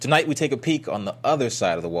Tonight we take a peek on the other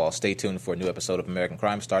side of the wall. Stay tuned for a new episode of American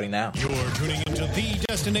Crime starting now. You're tuning into the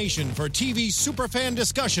destination for TV superfan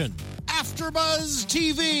discussion, AfterBuzz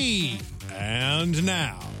TV. And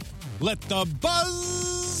now, let the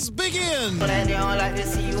buzz begin.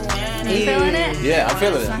 You feeling it? Yeah, I'm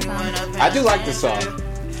feeling it. I do like this song.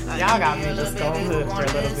 Y'all got me just going hood for a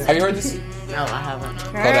little bit. Have you heard this? No, I haven't.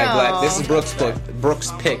 Kodak Black. This is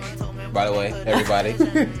Brooks' pick, by the way, everybody.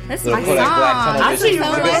 This is Little my Kodak song. Black tunnel I vision. see you Look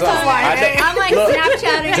at with this this song. one. I'm like Look,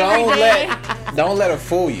 Snapchatting every day. Don't let her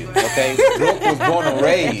fool you, okay? Brooke was born and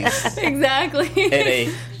raised Exactly. in a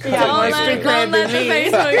Don't let the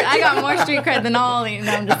Facebook. I got more street cred than all of you.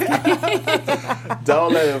 No, I'm just kidding.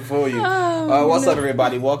 Don't let it fool you. What's up,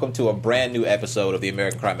 everybody? Welcome to a brand new episode of the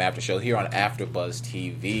American Crime After Show here on AfterBuzz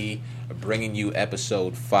TV, bringing you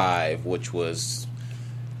episode 5, which was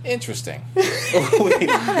interesting.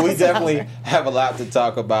 we definitely have a lot to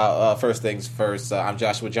talk about. First things first, I'm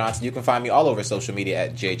Joshua Johnson. You can find me all over social media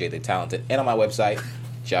at JJ the Talented and on my website,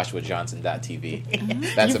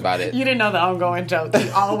 joshuajohnson.tv. That's about it. You didn't know the ongoing joke. He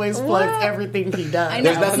always plugs everything he does. I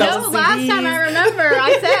There's know. nothing No, else. last time I remember,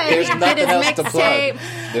 I said There's he did nothing his else to plug.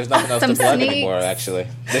 mixtape. There's nothing else Some to plug sneaks. anymore, actually.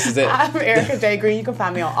 This is it. I'm Erica J. Green. You can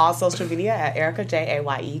find me on all social media at Erica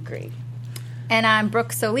J.A.Y.E. Green. And I'm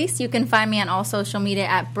Brooke Solis. You can find me on all social media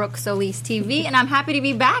at Brooke Solis TV. And I'm happy to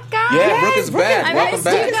be back, guys. Yeah, Brooke is back. I Welcome missed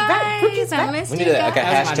back. you guys. I missed We you need like a guys.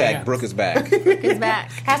 That's my hashtag dance. Brooke is back. Brooke is back.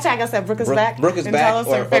 Hashtag I said Brooke is back. Brooke is And back tell us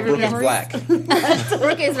or our favorite Brooke is memories. black.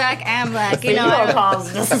 Brooke is back and black. You You know, know,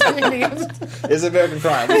 cause just It's American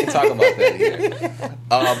Crime. We can talk about that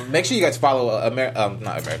here. Make sure you guys follow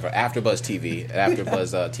AfterBuzz TV,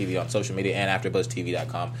 AfterBuzz TV on social media and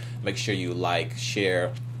AfterBuzzTV.com. Make sure you like,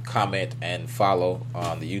 share, comment, and follow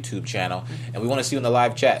on the YouTube channel. And we want to see you in the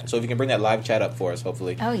live chat. So if you can bring that live chat up for us,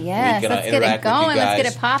 hopefully. Oh, yes. We can Let's get it interact with you going. Let's guys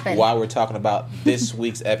get it popping. while we're talking about this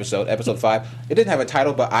week's episode, episode 5. It didn't have a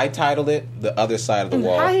title, but I titled it The Other Side of the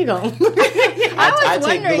Wall. How you going? I was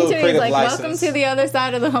take wondering, little too. He's creative like, welcome license. to the other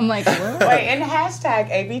side of the... I'm like, what? Wait, and hashtag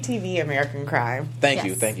ABTV American Crime. Thank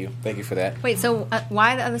you, Yes. thank you. Thank you for that. Wait, so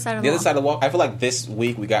why the other side of the The wall? other side of the wall, I feel like this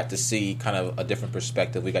week we got to see kind of a different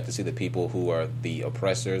perspective. We got to see the people who are the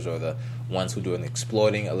oppressors or the ones who are doing the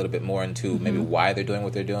exploiting a little bit more into maybe why they're doing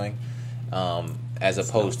what they're doing, as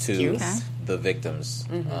opposed to Okay. the victims.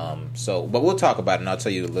 But we'll talk about it, and I'll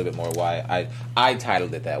tell you a little bit more why I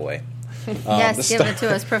titled it that way. Yes, the give it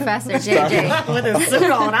to us, Professor JJ. With a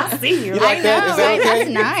suit on, I see you. You like I that? know, Is that right? okay? That's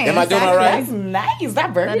nice. Am I doing all right? That's nice.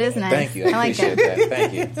 That burger. That is nice. Thank you. I like appreciate that. that.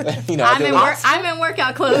 Thank you. You know, I do a little- I'm in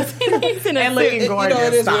workout clothes. He's in a And suit. looking you know,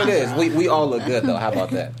 it is what it gorgeous. is. We all look good though. How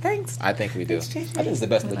about that? Thanks. I think we do. I think it's the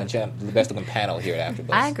best looking panel here at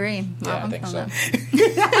AfterBuzz. I agree. Yeah, I'm I think so.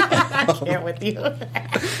 feeling I can't with you.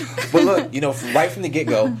 But look, you know, right from the get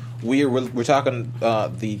go, we're talking.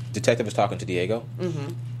 The detective is talking to Diego,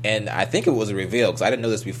 and I think it was a reveal because I didn't know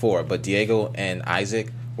this before. But Diego and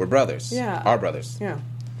Isaac were brothers. Yeah. Are brothers. Yeah.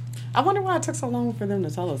 I wonder why it took so long for them to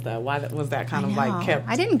tell us that. Why was that kind of like kept?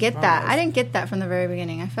 I didn't get from that. us? I didn't get that from the very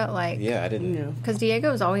beginning. I felt like Yeah, I didn't. Yeah. because Diego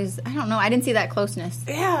was always. I don't know. I didn't see that closeness.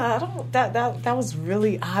 Yeah, I don't. That was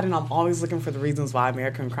really odd, and I'm always looking for the reasons why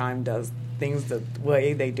American Crime does things the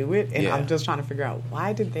way they do it, and Yeah. I'm just trying to figure out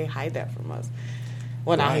why did they hide that from us.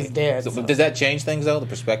 Well, now he's dead. So, so. does that change things though? The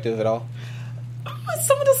perspective at all?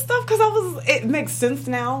 Some of the stuff, because it makes sense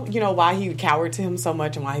now, you know, why he cowered to him so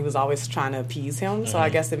much and why he was always trying to appease him. So I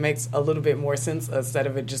guess it makes a little bit more sense instead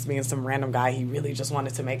of it just being some random guy he really just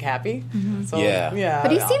wanted to make happy. So, Yeah.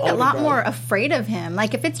 But he seemed a older lot brother. more afraid of him.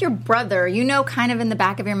 Like, if it's your brother, you know, kind of in the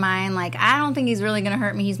back of your mind, like, I don't think he's really going to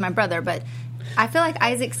hurt me. He's my brother. But I feel like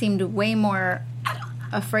Isaac seemed way more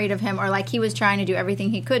afraid of him, or like he was trying to do everything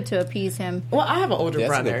he could to appease him. Well, I have an older Yeah,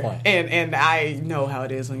 that's a good brother, point. and I know how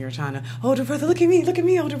it is when you're trying to, older brother, look at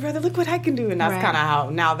me, older brother, look what I can do. And that's Right. kind of how,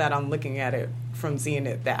 now that I'm looking at it from seeing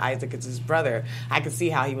it, that Isaac is his brother, I can see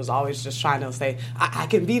how he was always just trying to say, I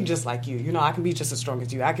can be just like you, you know, I can be just as strong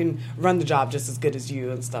as you, I can run the job just as good as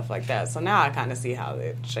you, and stuff like that. So now I kind of see how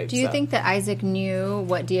it shapes Do you up. think that Isaac knew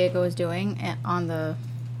what Diego was doing on the...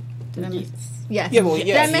 Did I miss? Yes. Yeah, well, Did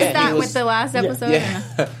yes, I miss yeah, that he was- with the last episode?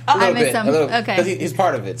 Yeah, I missed some. Okay. because he's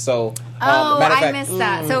part of it. So, Oh, matter of I fact, missed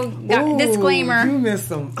that. So, Ooh, disclaimer. You missed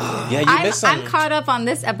them. Yeah, you missed some. I'm caught up on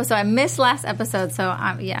this episode. I missed last episode, so Well,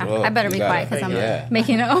 I better you be gotta- quiet because I'm yeah.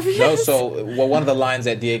 making it obvious. No, so one of the lines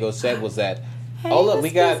that Diego said was that, oh look, we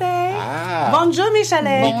Miss got Bizet. Bonjour, Michelle.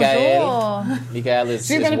 Mikael. Bonjour. Mikael is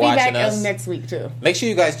She's going to be watching back us. next week, too. Make sure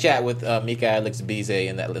you guys chat with Mikael Bize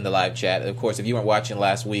in the live chat. Of course, if you weren't watching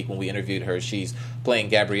last week when we interviewed her, she's playing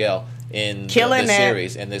Gabrielle in Killing the it.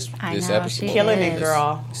 series in this I know, episode. she Killing is. it,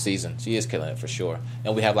 girl. Season. She is killing it for sure.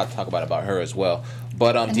 And we have a lot to talk about her as well.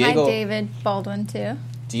 But And Diego hi, David Baldwin, too.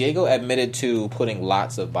 Diego admitted to putting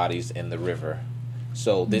lots of bodies in the river.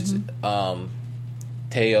 So this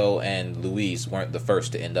Teo and Luis weren't the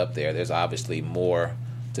first to end up there. There's obviously more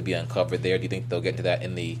to be uncovered there. Do you think they'll get into that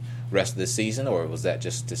in the rest of the season, or was that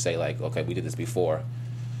just to say, like, okay, we did this before?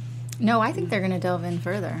 No, I think they're going to delve in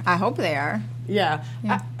further. I hope they are. Yeah.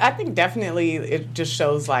 I think definitely it just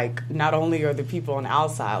shows, like, not only are the people on the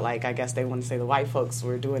outside, like, I guess they want to say the white folks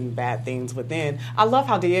were doing bad things within. I love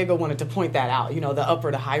how Diego wanted to point that out. You know, the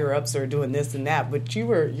higher ups are doing this and that, but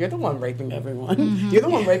you're the one raping everyone. You're the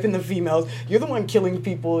one raping the females. You're the one killing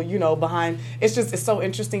people, you know, behind. It's so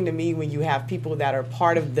interesting to me when you have people that are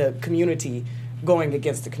part of the community going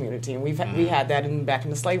against the community, and we had that back in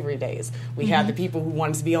the slavery days. We had the people who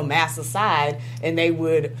wanted to be on Master's side, and they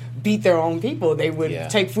would beat their own people. They would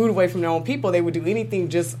take food away from their own people. They would do anything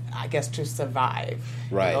just, I guess, to survive.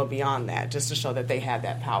 Right. You know, beyond that, just to show that they had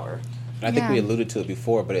that power. And I think we alluded to it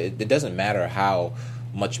before, but it doesn't matter how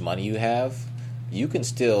much money you have. You can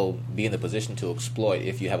still be in the position to exploit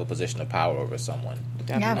if you have a position of power over someone.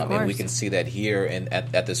 Yeah, of course. And we can see that here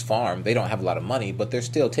at this farm. They don't have a lot of money, but they're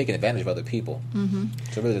still taking advantage of other people. Mm-hmm.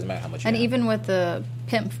 So it really doesn't matter how much you And have. even with the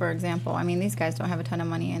pimp, for example, I mean, these guys don't have a ton of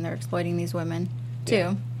money, and they're exploiting these women, too.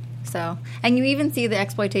 Yeah. So, and you even see the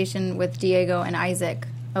exploitation with Diego and Isaac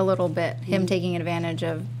a little bit, him taking advantage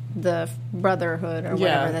of the brotherhood or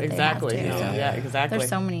whatever that exactly. they have, too. So Yeah, exactly. there's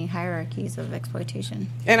so many hierarchies of exploitation.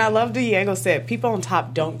 And I love Diego said, people on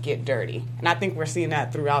top don't get dirty. And I think we're seeing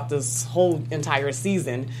that throughout this whole entire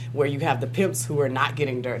season, where you have the pimps who are not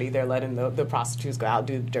getting dirty. They're letting the prostitutes go out,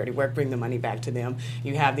 do the dirty work, bring the money back to them.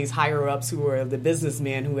 You have these higher-ups who are the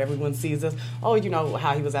businessmen who everyone sees as, oh, you know,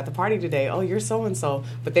 how he was at the party today. Oh, you're so-and-so.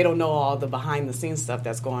 But they don't know all the behind-the-scenes stuff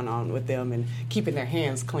that's going on with them and keeping their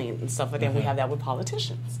hands clean and stuff like that. We have that with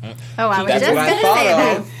politicians. Oh, I was That's just what going I to thought say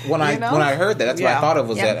that. of when You know? I heard that. That's what I thought of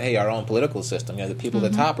was Yeah. that, hey, our own political system. You know, the people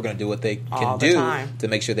at the top are going to do what they All can the do time. to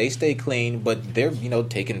make sure they stay clean, but they're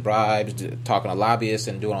taking bribes, talking to lobbyists,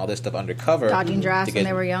 and doing all this stuff undercover, Dodging drafts to when get-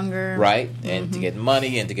 they were younger. right? And to get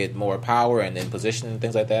money and to get more power and in position and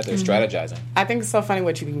things like that. They're strategizing. I think it's so funny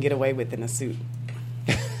what you can get away with in a suit.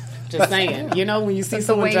 Just saying. You know, when you see The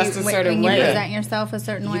someone way dressed a certain when you way, present yourself a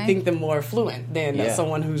certain way. you think they're more fluent than Yeah.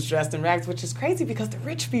 someone who's dressed in rags, which is crazy because the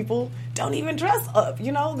rich people don't even dress up.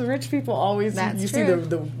 You know, the rich people always, That's you see true.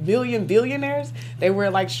 the billionaires, they wear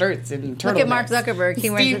like shirts and turtlenecks. Look at Mark Zuckerberg. He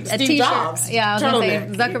wears a Steve t-shirt. Jobs, Yeah, I was going to say,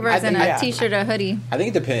 turtleneck. Zuckerberg's in a t-shirt, a hoodie. I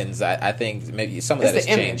think it depends. I think maybe some of It's that is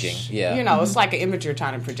the image. changing. Yeah, You know, it's like an image you're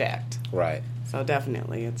trying to project. right. So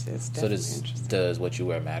definitely, it's So definitely interesting. does what you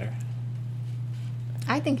wear matter?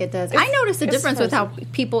 I think it does. I notice a it's difference with how personal.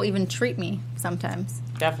 people even treat me sometimes.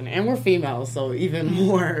 Definitely. And we're females, so even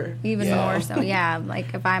more. Even Yeah. more so, yeah.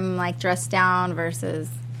 Like if I'm like dressed down versus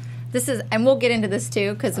this is, and we'll get into this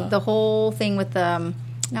too because the whole thing with the.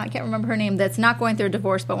 No, I can't remember her name. That's not going through a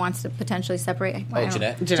divorce but wants to potentially separate. I don't-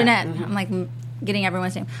 Jeanette? Jeanette. I'm like getting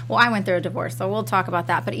everyone's name. Well, I went through a divorce, so we'll talk about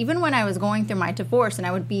that. But even when I was going through my divorce, and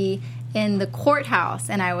I would be in the courthouse,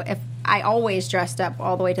 and if I always dressed up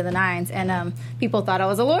all the way to the nines, and people thought I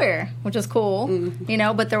was a lawyer, which was cool, you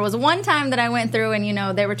know. But there was one time that I went through,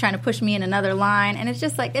 and they were trying to push me in another line, and it's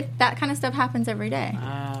just like that kind of stuff happens every day.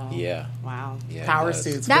 Yeah. Wow. Yeah, Power it does.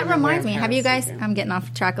 suits. That Women reminds me. wearing Have you power guys? suits. I'm getting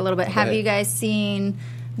off track a little bit. Have ahead. you guys seen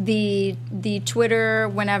the Twitter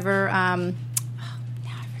whenever? I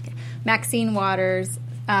forget. Maxine Waters.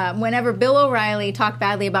 Whenever Bill O'Reilly talked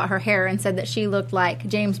badly about her hair and said that she looked like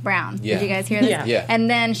James Brown. Yeah. Did you guys hear this? Yeah. Yeah. And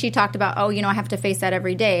then she talked about, I have to face that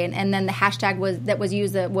every day. And then the hashtag was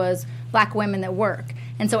used that was Black women that work.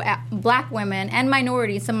 And so Black women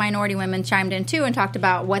and some minority women chimed in too and talked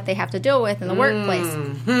about what they have to deal with in the workplace.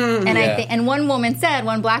 And and one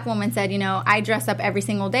Black woman said, I dress up every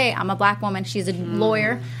single day. I'm a Black woman. She's a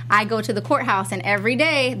lawyer. I go to the courthouse, and every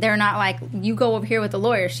day they're not like, you go over here with the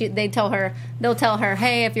lawyer. They'll tell her,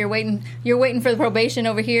 hey, if you're waiting for the probation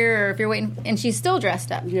over here, or if you're waiting, and she's still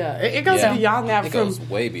dressed up. Yeah, it goes Yeah. beyond that. It From goes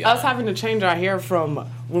way beyond us that. having to change our hair from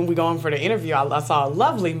when we go in for the interview. I saw a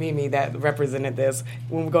lovely Mimi that represented this.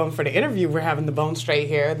 When we're going for the interview, we're having the bone straight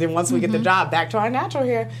hair. Then once we get the job, back to our natural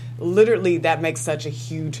hair. Literally, that makes such a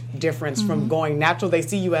huge difference from going natural. They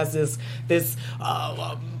see you as this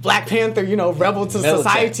Black Panther, rebel to Militant.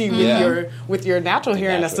 society with your natural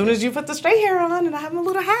hair. And as Natural. soon as you put the straight hair on, and I have my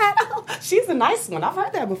little hat, she's a nice one. I've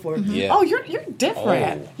heard that before. Yeah. Oh, you're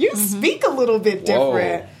different. Oh. You speak a little bit Whoa.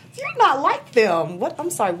 different. You're not like them. What? I'm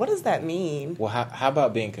sorry. What does that mean? Well, how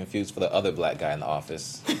about being confused for the other black guy in the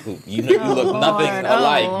office who you look nothing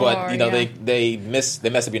alike, but they mess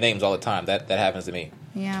up your names all the time. That happens to me.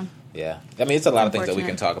 Yeah. Yeah, I mean, it's a lot of things that we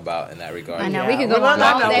can talk about in that regard. I know we could go on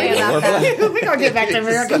all day about that. We're gonna get back to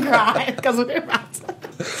American Crime because we're about to.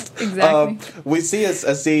 Exactly. We see a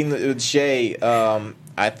scene with Shay.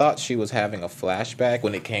 I thought she was having a flashback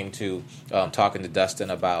when it came to talking to Dustin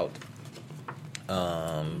about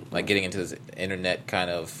like getting into this internet kind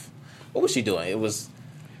of. What was she doing?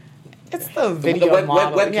 It's the video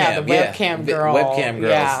model. Webcam, the webcam girl. Webcam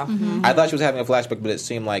girls. Yeah. Mm-hmm. I thought she was having a flashback, but it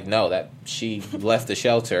seemed like no, that she left the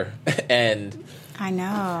shelter and. I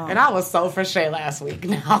know. And I was so for Shay last week.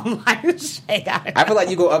 Now I'm like, Shay got it. I feel like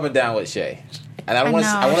you go up and down with Shay. And I want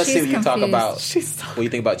to see what you talk about. What you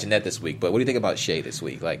think about Jeanette this week, but what do you think about Shay this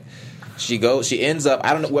week? Like, she ends up.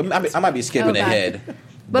 I don't know. I might be skipping ahead.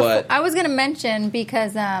 But I was going to mention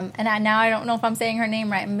because, now I don't know if I'm saying her name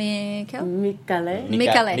right. Mikale.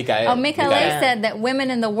 Mikale said that women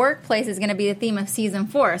in the workplace is going to be the theme of season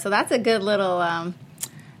 4. So that's a good little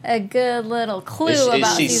clue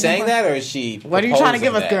about. Is she saying that, or is she? What are you trying to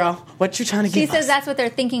give us, girl? What you trying to give us? She says that's what they're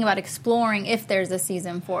thinking about exploring if there's a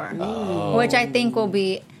season 4, which I think will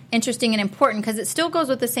be interesting and important because it still goes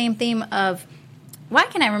with the same theme of. Why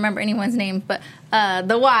can't I remember anyone's name? But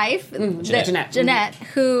the wife, Jeanette,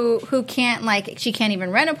 who can't she can't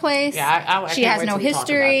even rent a place. Yeah, she has no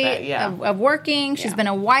history of working. She's been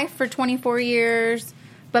a wife for 24 years.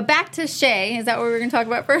 But back to Shay. Is that what we're going to talk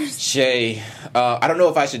about first? Shay, I don't know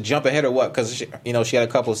if I should jump ahead or what because she had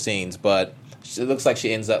a couple of scenes, but it looks like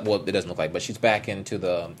she ends up. Well, it doesn't look like, but she's back into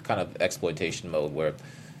the kind of exploitation mode where.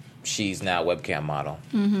 She's now a webcam model.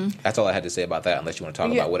 Mm-hmm. That's all I had to say about that, unless you want to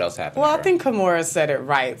talk about what else happened. Well, I think Kimora said it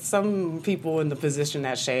right. Some people in the position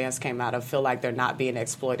that Shay has came out of feel like they're not being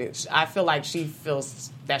exploited. I feel like she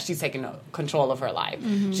feels that she's taking control of her life.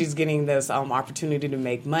 Mm-hmm. She's getting this opportunity to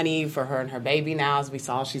make money for her and her baby now. As we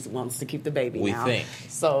saw, she wants to keep the baby now. We think.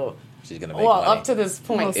 So... She's going to make money. Up to this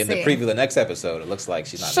point. In the preview of the next episode, it looks like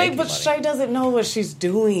she's not making money. But Shay doesn't know what she's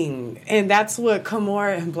doing. And that's what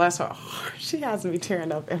Kimora, and bless her heart, she has me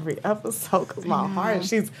tearing up every episode because my heart,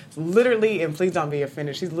 she's literally, and please don't be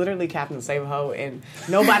offended, she's literally Captain Save-A-Ho and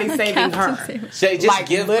nobody's saving her. Shay, just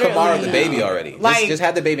give Kimora the baby already. Just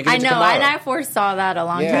have the baby. Give it to Kimora. And I foresaw that a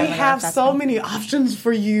long time ago. We have so many options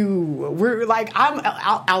for you. We're like, I'm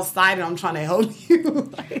outside and I'm trying to help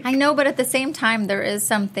you. I know, but at the same time, there is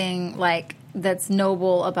something that's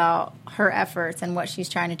noble about her efforts and what she's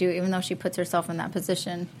trying to do, even though she puts herself in that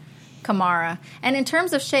position. Kimora. And in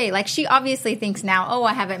terms of Shay, she obviously thinks now,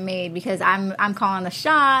 I have it made because I'm calling the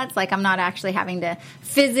shots. I'm not actually having to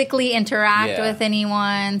physically interact with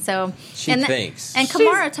anyone. So she thinks. And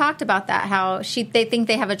Kimora talked about that, how they think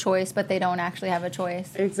they have a choice, but they don't actually have a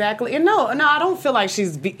choice. Exactly. And no, I don't feel like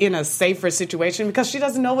she's in a safer situation because she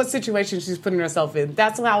doesn't know what situation she's putting herself in.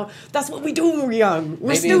 That's what we do when we're young.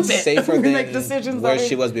 We're stupid. It's safer we than make decisions where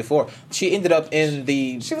she was before. She ended up in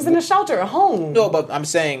the. She was in a shelter, a home. No, but I'm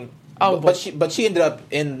saying. But she ended up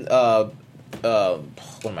in what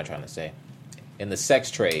am I trying to say? In the sex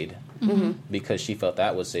trade because she felt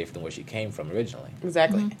that was safer than where she came from originally.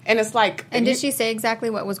 Exactly, and it's like. And did she say exactly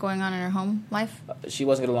what was going on in her home life? She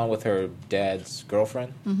wasn't getting along with her dad's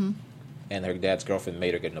girlfriend, and her dad's girlfriend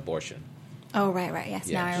made her get an abortion. Oh, right, yes.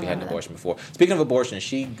 Yeah, now I remember she had an abortion before. Speaking of abortion,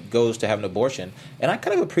 she goes to have an abortion, and I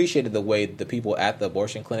kind of appreciated the way the people at the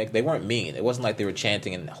abortion clinic, they weren't mean. It wasn't like they were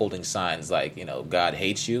chanting and holding signs like, God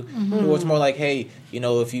hates you. Mm-hmm. It was more like, hey,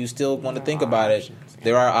 if you still want to think about it,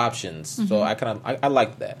 there are options. Mm-hmm. So I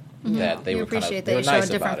liked that. Mm-hmm. That they you were appreciate kind of, that you show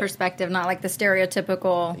a different perspective, not like the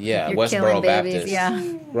stereotypical you're Westboro killing babies. Baptist.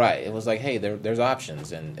 Yeah. Right. It was like, hey, there's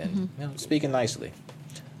options and speaking nicely.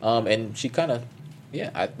 And she kind of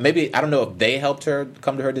I don't know if they helped her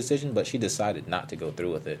come to her decision, but she decided not to go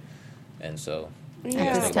through with it, and so at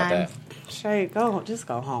this time, Shay, just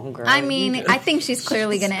go home, girl. I mean, I think she's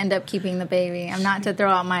clearly going to end up keeping the baby. I'm not to throw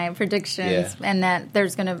out my predictions, and that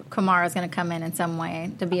Kimora's going to come in some way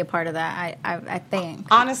to be a part of that. I think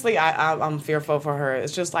honestly, I'm fearful for her.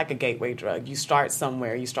 It's just like a gateway drug. You start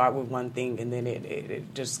somewhere, you start with one thing, and then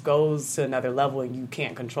it just goes to another level, and you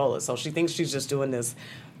can't control it. So she thinks she's just doing this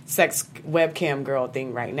sex webcam girl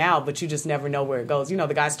thing right now, but you just never know where it goes.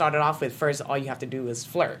 The guy started off with first all you have to do is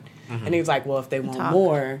flirt. Mm-hmm. And he was like, well, if they want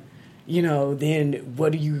more, then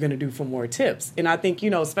what are you going to do for more tips? And I think,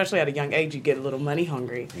 especially at a young age, you get a little money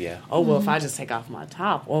hungry. Yeah. Oh, well, if I just take off my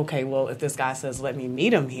top, okay, well, if this guy says, let me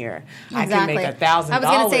meet him here, I can make $1,000. I was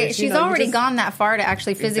going to say, she's already gone that far to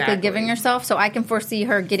actually physically giving herself, so I can foresee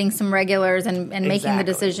her getting some regulars and making the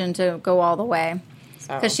decision to go all the way.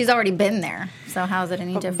 Because she's already been there. So how is it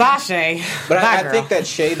any different? Bye, Shay. But Bye, I girl. think that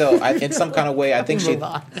Shay, though, in some kind of way, I think Move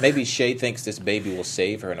on. maybe Shay thinks this baby will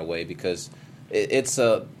save her in a way because it's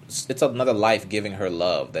another life giving her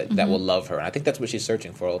love that will love her, and I think that's what she's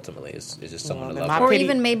searching for ultimately is just someone to Well, love my her. Or pity-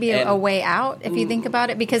 even maybe and- a way out, if you think about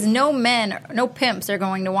it, because no pimps are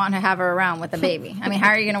going to want to have her around with a baby. I mean, how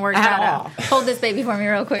are you going to work At that all. out? Hold this baby for me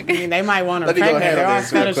real quick. I mean, they might want her Let me go pregnant. ahead There on are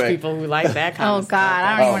this real fetish quick. people who like that kind Oh of God, stuff.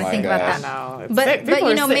 I don't Oh, even want my to think gosh. about that. I know. But People you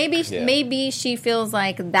are know, sick. maybe she feels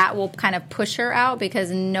like that will kind of push her out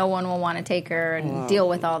because no one will want to take her and deal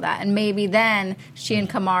with all that, and maybe then she and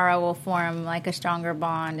Kamara will form like a stronger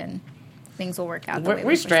bond and things will work out. The way We're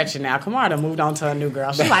they're supposed to. stretching now. Kamara done moved on to a new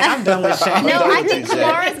girl. She's like, I'm done with Shay. No, I think Shay.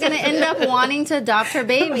 Kamara's going to end up wanting to adopt her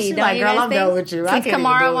baby. She's Don't like, you "Girl, guys I'm think? done with you. I Since can't even do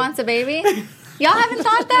Kamara it." wants a baby, y'all haven't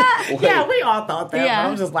thought that. Yeah, we all thought that. Yeah. But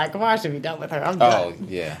I'm just like, Kamara should be done with her. I'm Oh done.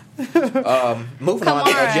 yeah. Moving on.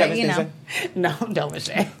 Do you have Kamara, anything you to know. say? No, I'm done with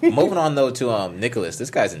Shay. Moving on though to Nicholas. This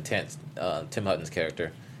guy's intense. Tim Hutton's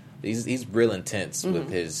character. He's real intense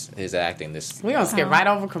with his acting. This We gonna skip right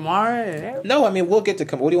over Kamara. No, I mean we'll get to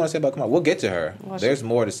Kamara. What do you want to say about Kamara? We'll get to her. Well, There's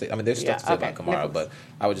more to say. I mean, there's stuff to say okay. about Kamara, Nicholas. but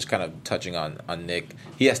I was just kind of touching on Nick.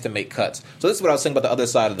 He has to make cuts. So this is what I was saying about the other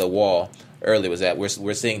side of the wall earlier. Was that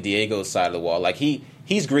we're seeing Diego's side of the wall. Like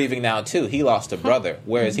he's grieving now too. He lost a brother,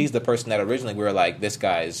 whereas he's the person that originally we were like, this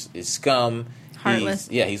guy is scum. Heartless.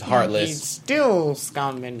 He's heartless. He's still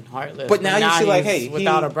scum and heartless. But now you see, like, he's hey,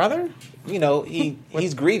 without he- a brother. You know,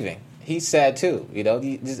 he's grieving. He's sad too. You know,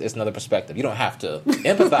 it's another perspective. You don't have to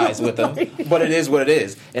empathize with him, but it is what it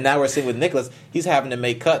is. And now we're seeing with Nicholas, he's having to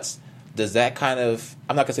make cuts. Does that kind of,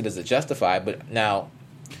 I'm not going to say does it justify, but now,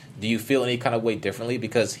 do you feel any kind of way differently?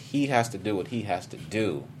 Because he has to do what he has to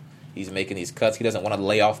do. He's making these cuts. He doesn't want to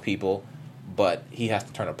lay off people, but he has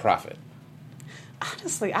to turn a profit.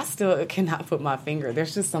 Honestly, I still cannot put my finger.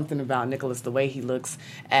 There's just something about Nicholas, the way he looks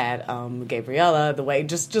at Gabriella, the way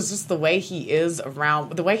just the way he is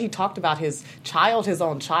around, the way he talked about his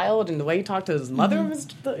own child, and the way he talked to his mother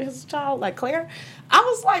of his child, like Claire. I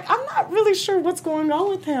was like, I'm not really sure what's going on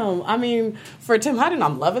with him. I mean, for Tim Hutton,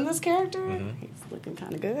 I'm loving this character. He's looking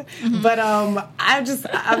kind of good, but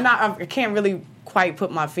I can't really quite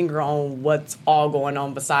put my finger on what's all going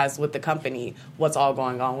on besides with the company, what's all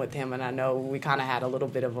going on with him. And I know we kind of had a little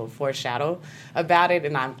bit of a foreshadow about it,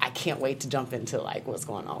 and I can't wait to jump into like what's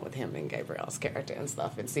going on with him and Gabrielle's character and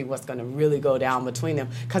stuff and see what's going to really go down between them,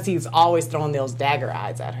 because he's always throwing those dagger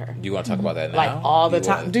eyes at her. Do you want to talk about that now? Like all the You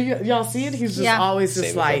time. wanna Do y'all see it? He's just Yeah. always save just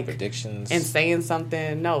it for like predictions and saying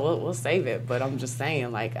something. No, we'll save it. But I'm just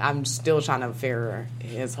saying, like, I'm still trying to figure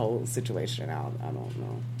his whole situation out. I don't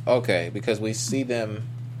know. Okay, because we see them.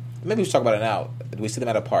 Maybe we should talk about it now. We see them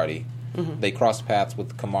at a party. They cross paths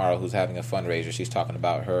with Kamara, who's having a fundraiser. She's talking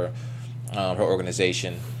about her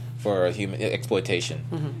organization for human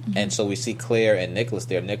exploitation, and so we see Claire and Nicholas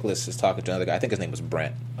there. Nicholas is talking to another guy. I think his name was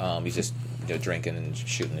Brent. He's just drinking and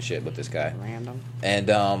shooting the shit with this guy. Random. And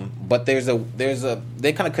but there's a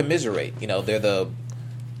they kind of commiserate. You know, they're the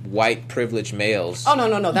white privileged males. Oh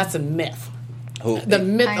no, that's a myth. Who The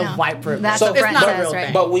myth I know. of white privilege. That's So- what it's Brent not a says, real right?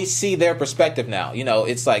 thing. But we see their perspective now. You know,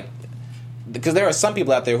 it's like because there are some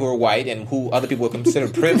people out there who are white and who other people would consider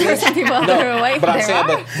privileged. People out No, there who are white, but I'm there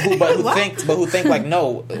saying, are. who think like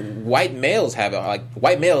no, white males have it. Like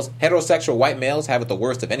white males, heterosexual white males have it the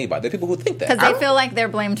worst of anybody. There are people who think that Because they feel like they're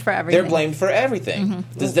blamed for everything. they're blamed for everything.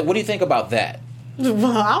 What do you think about that? Well,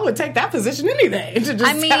 I would take that position any day. To just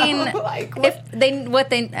I mean, like,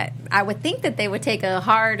 I would think that they would take a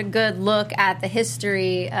hard, good look at the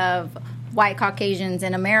history of white Caucasians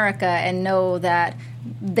in America and know that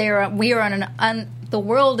we are on the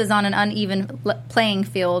world is on an uneven playing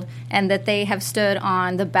field, and that they have stood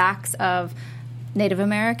on the backs of Native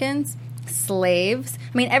Americans, slaves.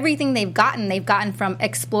 I mean, everything they've gotten from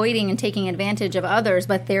exploiting and taking advantage of others,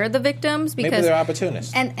 but they're the victims because Maybe they're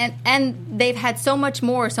opportunists. and they've had so much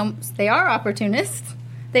more. So they are opportunists.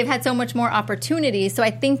 They've had so much more opportunity. So I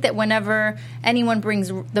think that whenever anyone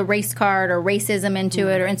brings the race card or racism into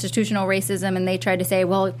it or institutional racism, and they try to say,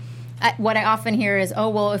 well, what I often hear is, oh,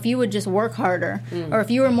 well, if you would just work harder, or if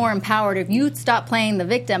you were more empowered, if you'd stop playing the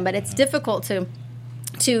victim. But it's difficult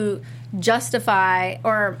to justify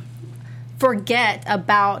or forget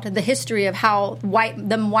about the history of how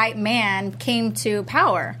the white man came to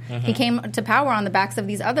power. He came to power on the backs of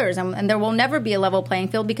these others, and there will never be a level playing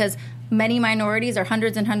field because many minorities are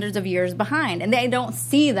hundreds and hundreds of years behind, and they don't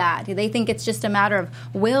see that. They think it's just a matter of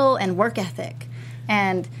will and work ethic.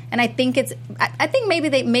 And I think I think maybe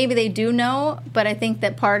they do know, but I think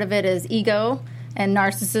that part of it is ego and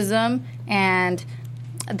narcissism and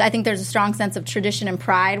I think there's a strong sense of tradition and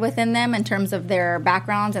pride within them in terms of their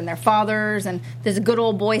backgrounds and their fathers, and there's a good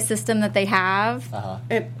old boy system that they have.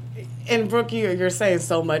 And Brooke, you're saying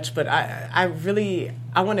so much, but I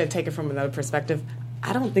want to take it from another perspective.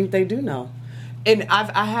 I don't think they do know. And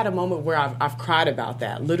I had a moment where I've cried about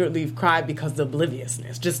that. Literally cried because of the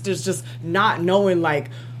obliviousness. Just not knowing, like,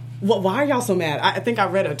 why are y'all so mad? I think I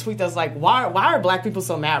read a tweet that's like, why are black people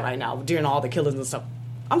so mad right now during all the killings and stuff?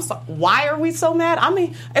 I'm sorry, why are we so mad? I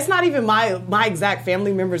mean, it's not even my exact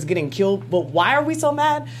family members getting killed, but why are we so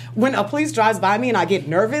mad? When a police drives by me and I get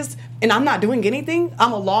nervous and I'm not doing anything,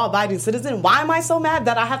 I'm a law-abiding citizen. Why am I so mad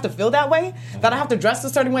that I have to feel that way? That I have to dress a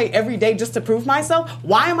certain way every day just to prove myself?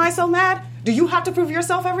 Why am I so mad? Do you have to prove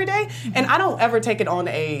yourself every day? And I don't ever take it on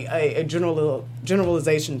a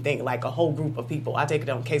generalization thing, like a whole group of people. I take it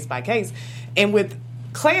on case by case. And with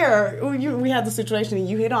Claire, we had the situation and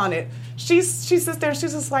you hit on it. She sits there and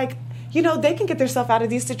she's just like, they can get themselves out of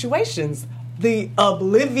these situations. The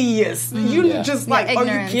oblivious. Are you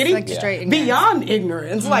kidding? Like straight ignorance. Beyond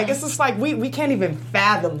ignorance. Like, it's just like, we can't even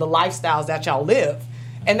fathom the lifestyles that y'all live.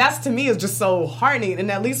 And that's, to me, is just so heartening.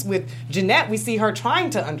 And at least with Jeanette, we see her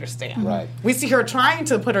trying to understand. Right. We see her trying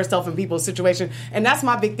to put herself in people's situation. And that's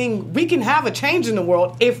my big thing. We can have a change in the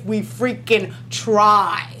world if we freaking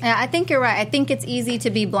try. Yeah, I think you're right. I think it's easy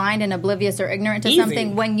to be blind and oblivious or ignorant to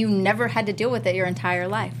something when you never had to deal with it your entire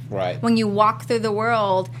life. Right. When you walk through the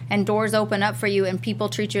world and doors open up for you and people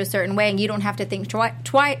treat you a certain way and you don't have to think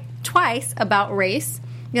twice about race.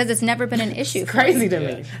 Because it's never been an issue. It's crazy to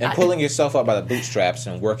me. And pulling yourself up by the bootstraps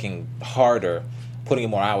and working harder, putting in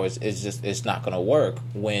more hours, it's not going to work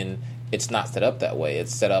when it's not set up that way.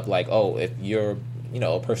 It's set up like, if you're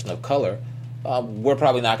a person of color, we're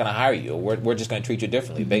probably not going to hire you. We're just going to treat you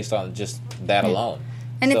differently based on just that alone.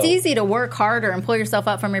 And it's easy to work harder and pull yourself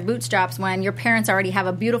up from your bootstraps when your parents already have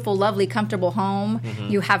a beautiful, lovely, comfortable home.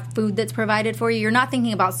 Mm-hmm. You have food that's provided for you. You're not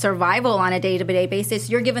thinking about survival on a day-to-day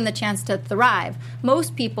basis. You're given the chance to thrive.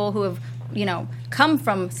 Most people who have, come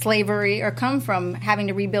from slavery or come from having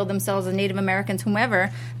to rebuild themselves as Native Americans, whomever,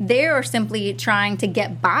 they're simply trying to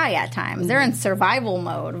get by at times. Mm-hmm. They're in survival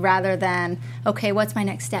mode rather than, okay, what's my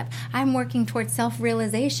next step? I'm working towards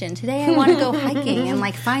self-realization. Today I want to go hiking and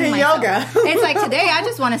find myself. Yoga. It's like today I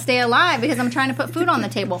just want to stay alive because I'm trying to put food on the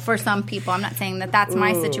table for some people. I'm not saying that that's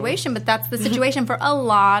my situation, but that's the situation for a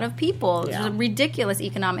lot of people. Yeah. There's a ridiculous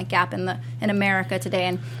economic gap in America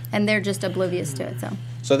today, and they're just oblivious to it.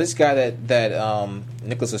 So this guy that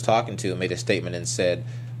Nicholas was talking to made a statement and said,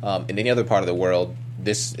 in any other part of the world,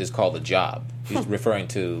 this is called a job. He's referring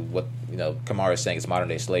to what Kamara is saying is modern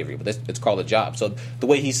day slavery, but it's called a job. So the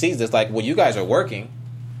way he sees this, like, well, you guys are working.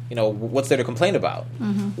 What's there to complain about?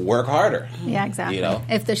 Mm-hmm. Work harder. Yeah, exactly.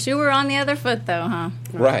 If the shoe were on the other foot, though, huh?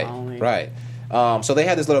 Right. So they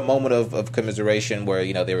had this little moment of commiseration where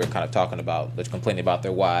they were kind of complaining about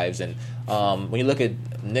their wives, and when you look at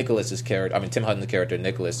Nicholas's character, Tim Hutton's character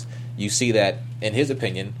Nicholas, you see that in his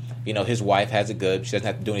opinion, his wife has it good. She doesn't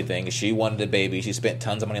have to do anything. She wanted a baby. She spent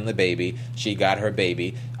tons of money on the baby. She got her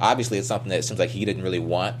baby. Obviously, it's something that it seems like he didn't really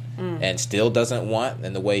want and still doesn't want,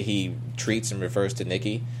 and the way he treats and refers to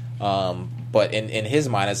Nikki. But in his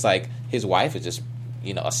mind, it's like his wife is just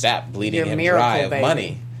a sap bleeding him dry of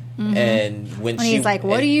money. Mm-hmm. And when he's like,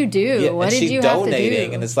 "What do you do? Yeah, what did you donating, have to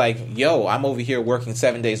do?" And it's like, "Yo, I'm over here working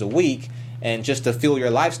 7 days a week, and just to fuel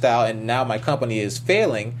your lifestyle, and now my company is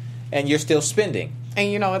failing, and you're still spending."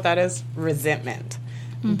 And you know what that is? Resentment.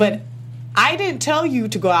 Mm-hmm. But I didn't tell you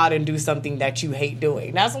to go out and do something that you hate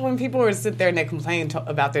doing. That's when people sit there and they complain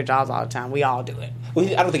about their jobs all the time. We all do it. Well,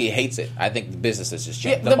 I don't think he hates it. I think the business has just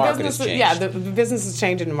changed. The market has changed. Yeah, the business is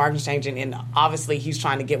changing, the market is changing, and obviously he's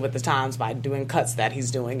trying to get with the times by doing cuts that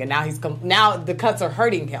he's doing, and now the cuts are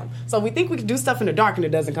hurting him. So we think we can do stuff in the dark and it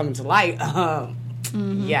doesn't come into light.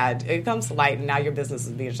 Mm-hmm. Yeah, it comes to light, and now your business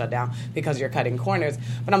is being shut down because you're cutting corners.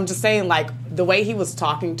 But I'm just saying, the way he was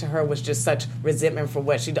talking to her was just such resentment for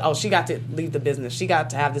what she got to leave the business. She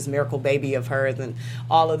got to have this miracle baby of hers and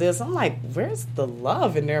all of this. I'm like, where's the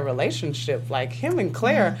love in their relationship? Like, him and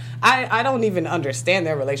Claire, I don't even understand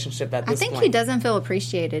their relationship at this point. I think he doesn't feel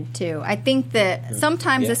appreciated, too. I think that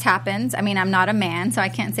sometimes this happens. I'm not a man, so I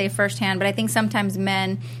can't say firsthand, but I think sometimes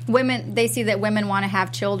women, they see that women want to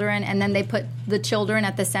have children, and then they put the children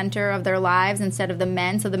at the center of their lives instead of the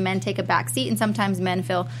men, so the men take a back seat, and sometimes men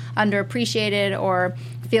feel underappreciated or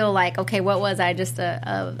feel like, okay, what was I, just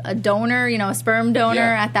a donor, a sperm donor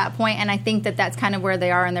at that point? And I think that that's kind of where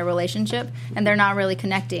they are in their relationship, and they're not really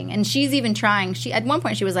connecting. And she's even trying. At one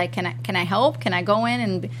point she was like, can I help? Can I go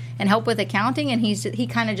in and help with accounting? And he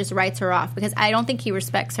kind of just writes her off because I don't think he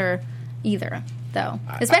respects her either. though,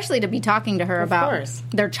 especially to be talking to her about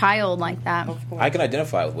their child like that. I can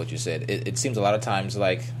identify with what you said. It seems a lot of times,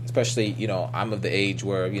 like, especially, you know, I'm of the age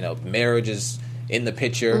where, you know, marriage is in the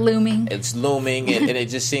picture. It's looming, and it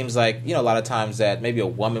just seems like, you know, a lot of times that maybe a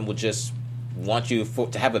woman would just want you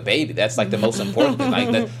to have a baby. That's like the most important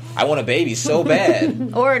thing. Like, I want a baby so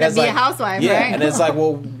bad. Or to be a housewife, right? And it's like,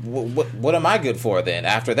 well, what am I good for then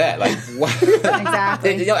after that? Like, what?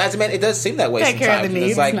 Exactly. You know, as a man, it does seem that way Take sometimes. care of the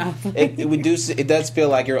needs. It's like, it does feel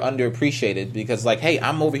like you're underappreciated because, like, hey,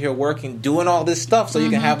 I'm over here working, doing all this stuff so you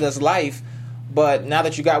can have this life. But now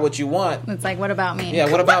that you got what you want, it's like, what about me?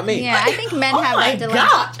 Yeah, what about me? Yeah, I think men have that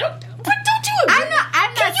dilemma. God. But don't you agree?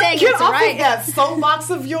 I'm not saying Get it's off right. of that soapbox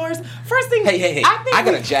of yours. First thing, Hey! I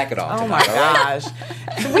got a jacket on. Oh tonight, my all right? gosh,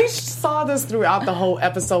 we saw this throughout the whole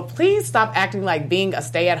episode. Please stop acting like being a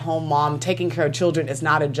stay-at-home mom, taking care of children is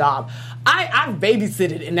not a job. I've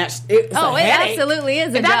babysitted, and that's it absolutely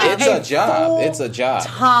is a job. It's a job. It's a job.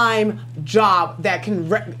 Time job that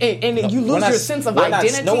can and you lose your sense of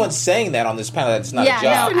identity. No one's saying that on this panel. That's not a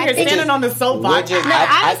job. You're standing on the soapbox.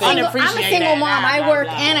 I'm a single mom. I work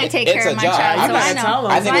and I take care of my child. So I know.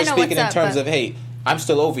 I think we're speaking in terms of, hey, I'm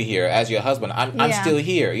still over here as your husband. I'm still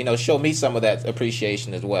here. You know, show me some of that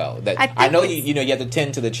appreciation as well. That I know you know you have to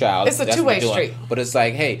tend to the child. It's a two-way street. But it's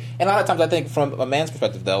like, hey, and a lot of times I think from a man's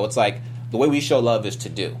perspective though, it's like the way we show love is to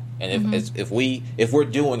do. And if we're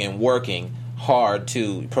doing and working hard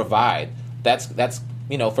to provide, that's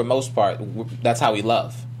you know, for most part, that's how we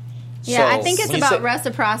love. Yeah, so I think it's about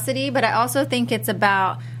reciprocity, but I also think it's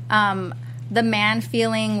about the man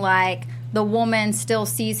feeling like the woman still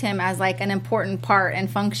sees him as like an important part and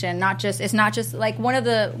function. It's not just like one of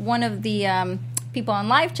the people on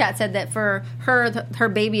live chat said that for her, her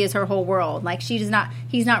baby is her whole world. Like he's not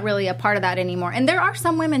really a part of that anymore. And there are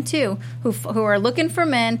some women too who are looking for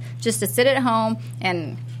men just to sit at home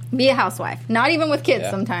and be a housewife, not even with kids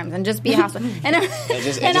sometimes, and just be a housewife. And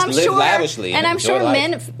I'm live lavishly. And I'm sure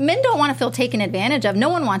men don't want to feel taken advantage of. No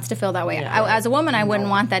one wants to feel that way. As a woman, I wouldn't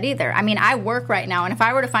want that either. I mean, I work right now, and if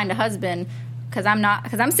I were to find a husband, because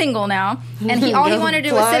I'm single now, and all he wanted to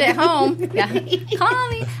do was sit at home. Call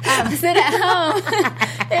me. Sit at home.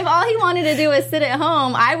 If all he wanted to do was sit at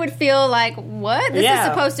home, I would feel like, what? This is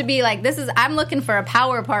supposed to be like, I'm looking for a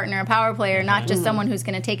power partner, a power player, not just someone who's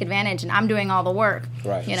going to take advantage, and I'm doing all the work.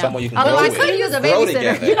 Right. You know? Someone you can although I could use a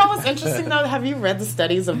babysitter. You know what's interesting though? Have you read the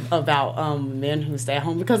studies about men who stay at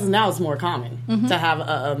home? Because now it's more common to have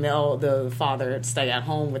a male, the father, stay at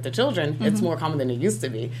home with the children. It's more common than it used to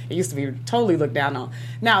be. It used to be totally looked down on.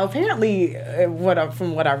 Now, apparently,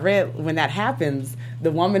 from what I read, when that happens,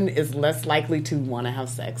 the woman is less likely to want to have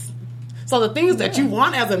sex. So the things that you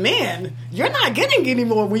want as a man, you're not getting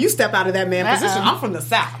anymore when you step out of that man position. I'm from the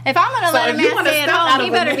South. If I'm going to let a man stay at home,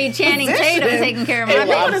 he better be Channing Tatum taking care of my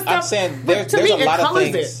baby. I'm saying there's a lot of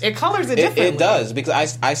things. It colors it differently. It does,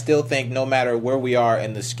 because I still think no matter where we are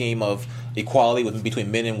in the scheme of equality between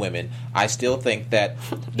men and women, I still think that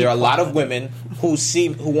there are a lot of women who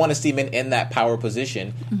want to see men in that power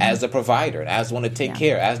position as the provider, as want to take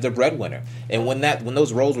care, as the breadwinner. And when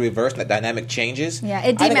those roles reverse and that dynamic changes,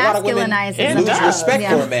 it demasculinizes. They lose respect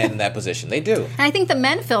for a man in that position. They do. And I think the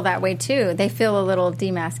men feel that way too. They feel a little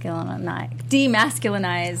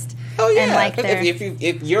demasculinized. Oh yeah. And like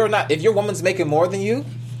if your woman's making more than you,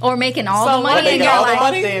 or making all the money, and you're like,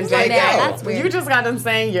 that's weird. You just got them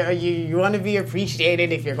saying you want to be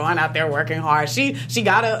appreciated if you're going out there working hard. She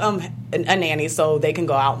got a nanny so they can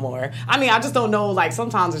go out more. I mean, I just don't know. Like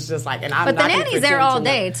sometimes it's just like, and I'm. But not the nanny's there all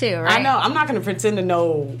day too, right? I know. I'm not going to pretend to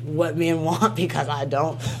know what men want because I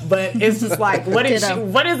don't. But it's just like, what is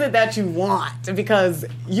it that you want? Because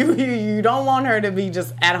you don't want her to be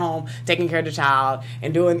just at home taking care of the child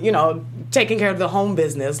and doing, taking care of the home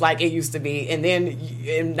business like it used to be, and then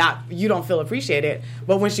you don't feel appreciated.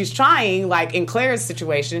 But when she's trying, like in Claire's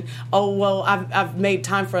situation, I've made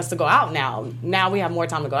time for us to go out now. Now we have more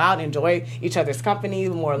time to go out and enjoy each other's company,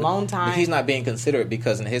 more alone time. But he's not being considerate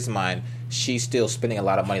because in his mind, she's still spending a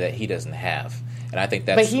lot of money that he doesn't have. And I think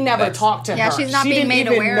that's... But he never talked to her. Yeah, she's not being made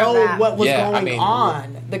aware of that. She didn't even know what was going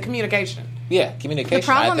on. The communication. Yeah, communication. The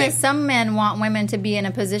problem is some men want women to be in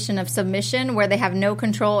a position of submission where they have no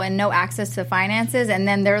control and no access to finances, and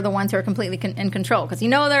then they're the ones who are completely in control. Because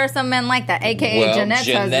there are some men like that, a.k.a.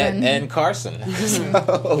 Jeanette's husband. And Carson.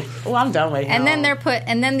 Well, I'm done with him.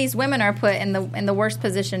 And then these women are put in the worst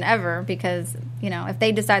position ever because, if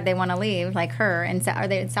they decide they want to leave, like her, are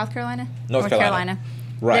they in South Carolina? North Carolina.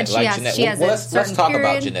 Right, like Jeanette. Let's talk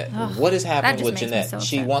about Jeanette. What is happening with Jeanette? So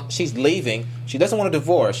she's leaving. She doesn't want a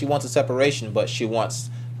divorce. She wants a separation, but she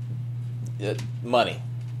wants money.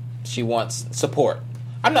 She wants support.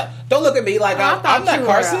 I'm not. Don't look at me like I'm not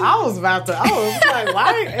Carson. I was like,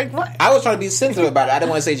 why? What? I was trying to be sensitive about it. I didn't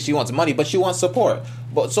want to say that she wants money, but she wants support.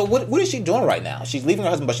 But so what is she doing right now? She's leaving her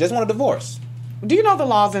husband, but she doesn't want a divorce. Do you know the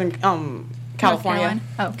laws in California?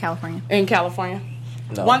 Oh, California. In California?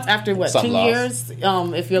 No. Once after Some 10 laws. years,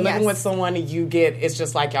 if you're living Yes. with someone, it's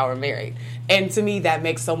just like y'all were married. And to me, that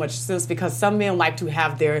makes so much sense because some men like to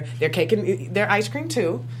have their cake and their ice cream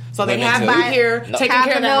too. So they Women have too. you here No. taking Half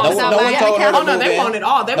care of the the milk house. No So one told her to Oh no, move they in. want it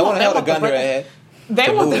all. No one held a gun to her head. They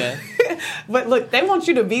to want move the, in. but look, they want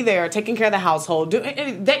you to be there, taking care of the household.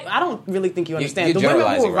 I don't really think you understand. you're The women who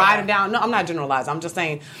generalizing are right riding down. No, I'm not generalizing. I'm just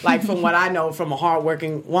saying, like from what I know from a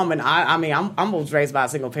hardworking woman. I mean, I was raised by a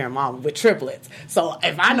single parent mom with triplets. So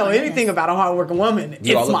if I know anything about a hardworking woman,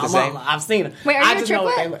 You all it's look my the same? mama. I've seen her. Wait, are I you a just know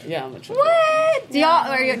what triplet? yeah, I'm a triplet. What? Do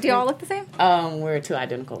y'all look the same? We're two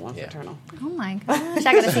identical, one Yeah. fraternal. Oh my gosh,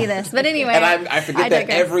 I gotta see this. But anyway, And I forget that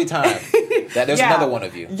digress. every time that there's Yeah. another one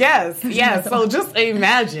of you. Yes, yes. So just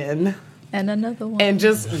imagine. And another one. And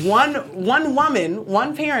just one woman,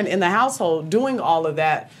 one parent in the household doing all of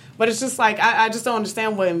that. But it's just like, I just don't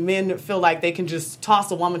understand when men feel like they can just toss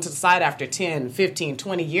a woman to the side after 10, 15,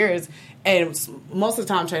 20 years. And most of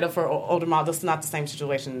the time, trade up for older models. This is not the same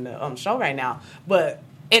situation in the show right now.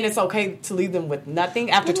 And it's okay to leave them with nothing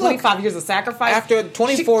after 25 years of sacrifice. After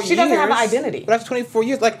 24 years, she doesn't have an identity. But after 24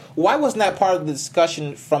 years, like, why wasn't that part of the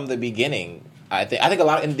discussion from the beginning? I think a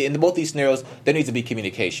lot in both these scenarios there needs to be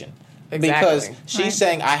communication. Exactly. Because she's Right.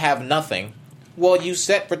 saying I have nothing. Well, you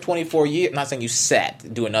sat for 24 years. I'm not saying you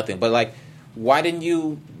sat doing nothing, but like, why didn't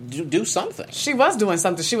you do something? She was doing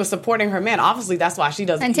something. She was supporting her man. Obviously, that's why she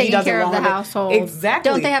doesn't. And he taking doesn't care of want the her to- household.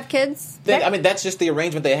 Exactly. Don't they have kids? I mean, that's just the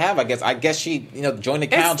arrangement they have. I guess she, joint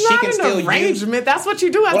accounts. It's She not can an still use. arrangement. That's what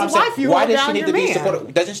you do as What a I'm saying, wife. You why hold does down she need your to be man.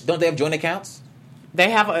 supported? Don't they have joint accounts? They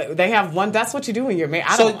have one. That's what you do when you're married.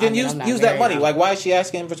 So then use that money. Like, why is she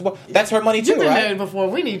asking him for support? That's her money too, You've been right? married before.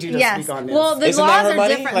 We need you to Yes. speak on this. Well, the Isn't that laws her are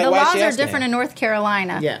money? different. Like, The why is laws she are asking different him? in North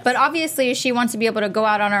Carolina. Yes. But obviously, she wants to be able to go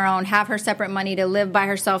out on her own, have her separate money to live by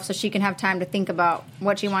herself, so she can have time to think about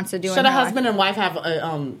what she wants to do. Should in a her life. husband and wife have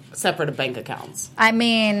separate bank accounts? I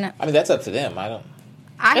mean, That's up to them. I don't.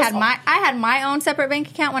 I had my own separate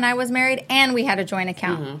bank account when I was married, and we had a joint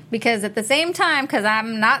account because at the same time, because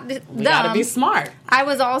I'm not You gotta dumb, be smart. I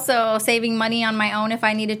was also saving money on my own if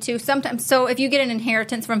I needed to. Sometimes, so if you get an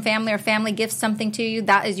inheritance from family or family gifts something to you,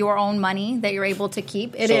 that is your own money that you're able to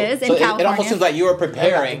keep. It is in California. It almost seems like you were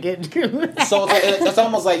preparing. Get- So it's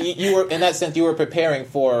almost like you were, in that sense, you were preparing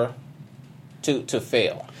to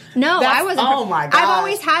fail. No, That's- I wasn't. oh my I've God.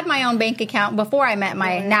 always had my own bank account before I met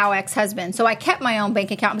my now ex-husband. So I kept my own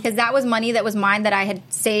bank account because that was money that was mine that I had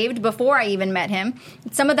saved before I even met him.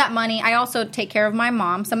 Some of that money, I also take care of my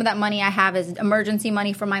mom. Some of that money I have is emergency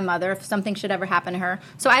money for my mother if something should ever happen to her.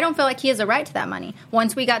 So I don't feel like he has a right to that money.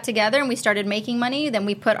 Once we got together and we started making money, then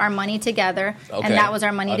we put our money together, Okay. and that was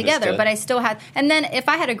our money together. Understood. But I still had, and then if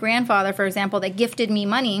I had a grandfather, for example, that gifted me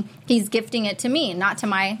money, he's gifting it to me, not to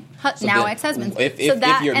my So now then, ex-husband. if So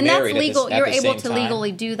that you're and that's married at legal. the You're same able to time-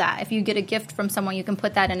 legally do that. If you get a gift from someone, you can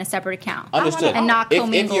put that in a separate account. Understood. And not if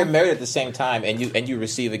commingle. you're married at the same time and you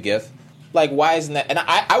receive a gift, like, why isn't that? And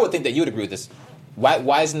I would think that you would agree with this.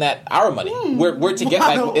 Why isn't that our money? We're together.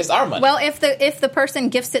 Wow. Like, it's our money. Well, if the person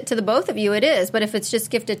gifts it to the both of you, it is. But if it's just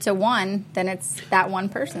gifted to one, then it's that one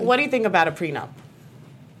person. What do you think about a prenup?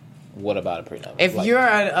 What about a prenup? If Like, you're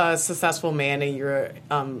a successful man and you're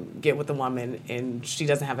get with a woman and she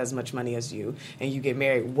doesn't have as much money as you and you get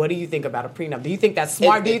married, what do you think about a prenup? Do you think that's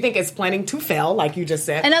smart? Do you think it's planning to fail, like you just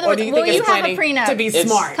said? In other or words, do you will think you it's have a planning prenup? to be It's-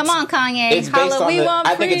 smart? Come on, Kanye. it's based Holla, on we want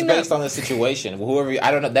I think it's prenup. based on the situation. Whoever I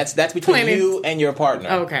don't know. That's between Planning. you and your partner.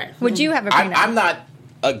 Okay. Would you have a prenup? I'm not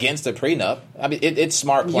against a prenup. I mean, it's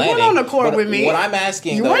smart You planning. weren't on accord but with me. What I'm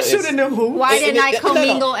asking, You though, weren't is- shooting them hoops. Why didn't I no.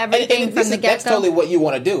 commingle everything And from the That's get-go? totally what you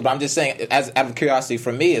want to do. But I'm just saying, as out of curiosity,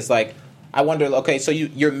 for me, it's like, I wonder. Okay, so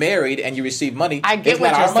you're married and you receive money. I get Isn't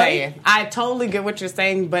what that you're our money? saying. I totally get what you're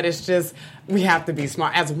saying, but it's just we have to be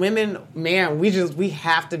smart. As women, man, we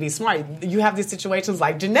have to be smart. You have these situations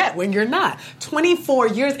like Jeanette when you're not. 24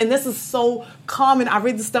 years, and this is so common. I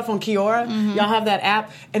read the stuff on Kiora. Mm-hmm. Y'all have that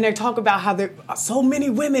app, and they talk about how there are so many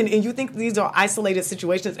women, and you think these are isolated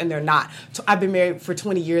situations, and they're not. I've been married for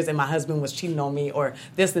 20 years, and my husband was cheating on me, or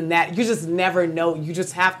this and that. You just never know. You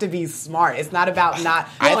just have to be smart. It's not about not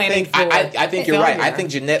planning for I think you're right. I failure. think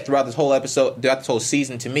Jeanette throughout this whole episode, throughout this whole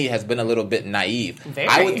season, to me, has been a little bit naive. Very.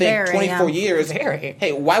 I would think Very, 24 yeah. years. Very.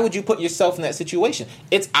 Hey, why would you put yourself in that situation?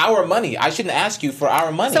 It's our money. I shouldn't ask you for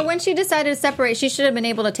our money. So when she decided to separate, she should have been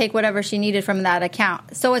able to take whatever she needed from that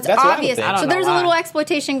account. So it's That's what I would obvious. think. I don't So know there's why. a little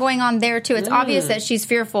exploitation going on there too. It's obvious that she's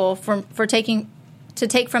fearful for taking to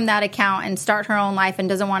take from that account and start her own life and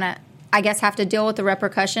doesn't want to, I guess, have to deal with the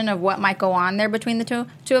repercussion of what might go on there between the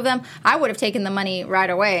two of them, I would have taken the money right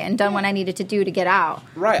away and done what I needed to do to get out.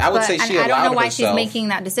 Right. I would say she allowed I don't know why she's herself making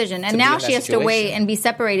that decision. And to be now in that she has to wait situation. and be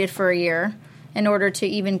separated for a year in order to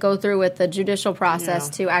even go through with the judicial process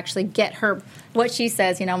to actually get her, what she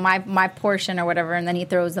says, my portion or whatever, and then he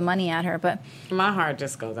throws the money at her. But My heart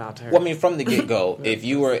just goes out to her. Well, I mean, from the get-go, if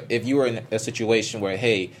you were in a situation where,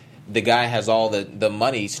 hey, the guy has all the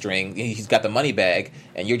money string, he's got the money bag,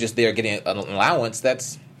 and you're just there getting an allowance,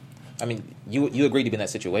 you agreed to be in that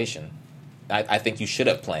situation. I think you should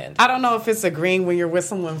have planned. I don't know if it's agreeing when you're with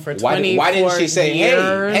someone for 24 Why didn't she say,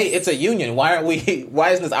 years. hey, it's a union. Why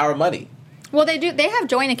isn't this our money? well, they have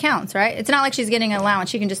joint accounts, right? It's not like she's getting an allowance.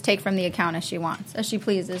 She can just take from the account as she wants, as she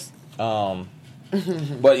pleases.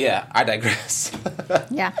 But yeah, I digress.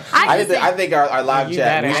 Yeah, I think our live You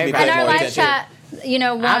chat, better, we should be everybody. and paying our more live attention.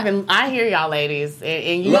 chat, I hear y'all ladies,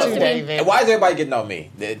 and you Look, too, David. why is everybody getting on me?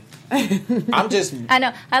 I'm just... I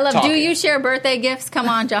know. I love. Talking. Do you share birthday gifts? Come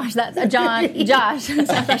on, Josh. That's John. Josh.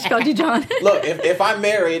 I should call you John. Look, if I'm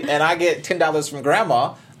married and I get $10 from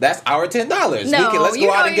Grandma, that's our $10. Let's you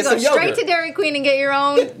go out know and you get go some straight yogurt. to Dairy Queen and get your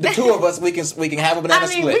own. The two of us, we can have a banana I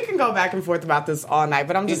mean, split. we can go back and forth about this all night,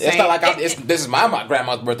 but I'm just It's saying. not like this is my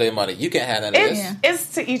grandma's birthday money. You can't have none of this.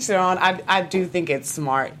 It's to each their own. I do think it's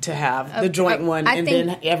smart to have the joint one, I and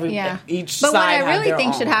think- then each But side what I have really their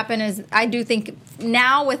think own. should happen is, I do think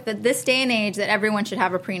now with this day and age that everyone should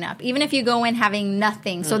have a prenup, even if you go in having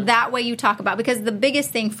nothing. So that way you talk about, because the biggest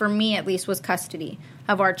thing for me at least was custody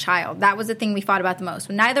of our child. That was the thing we fought about the most.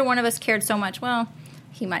 Neither one of us cared so much. Well,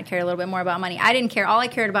 he might care a little bit more about money. I didn't care. All I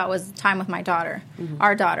cared about was time with my daughter,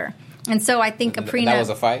 our daughter. And so I think a prenup. That was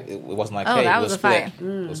a fight? It wasn't like, Oh, hey, that we'll was a split. fight.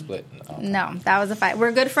 We'll split. Oh. No, that was a fight.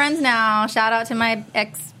 We're good friends now. Shout out to my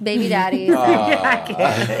ex-baby daddy.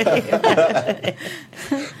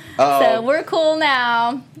 So we're cool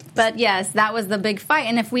now. But yes, that was the big fight.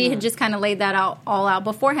 And if we had just kind of laid that all out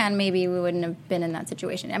beforehand, maybe we wouldn't have been in that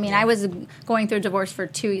situation. I mean, I was going through divorce for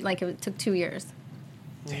it took 2 years.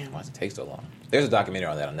 Damn, why does it take so long? There's a documentary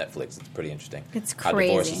on that on Netflix. It's pretty interesting. It's How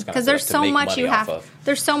divorce crazy is kinda because set there's up to so make much money you off have. of.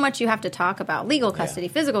 There's so much you have to talk about: legal custody,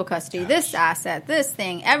 physical custody, this asset, this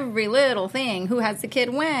thing, every little thing. Who has the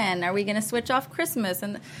kid when? Are we going to switch off Christmas?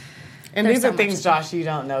 And there's these so are things, much. Josh, you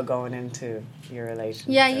don't know going into your relationship.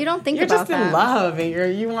 Yeah, you don't think You're about just that. in love,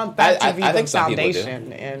 and you want that I to be think the some people do.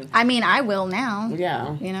 foundation. And I mean, I will now.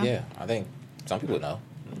 yeah, You know. Yeah, I think some people know.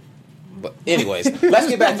 But anyways, let's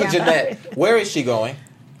get back to Jeanette. Where is she going?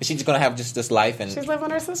 Is she just going to have just this life and she's living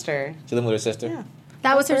with her sister. she living with her sister? Yeah,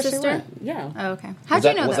 That was her That's where she sister. went. Yeah. Oh, okay. How'd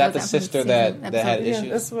you know was that? that the from sister season that had episode? issues?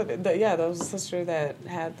 Yeah, that's what. That was a sister that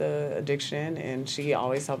had the addiction, and she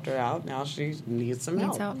always helped her out. Now she needs some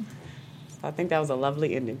Needs help. help. So I think that was a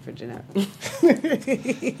lovely ending for Jeanette.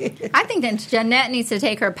 I think that Jeanette needs to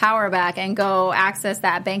take her power back and go access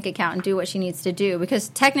that bank account and do what she needs to do, because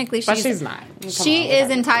technically But she's not. Come She on, is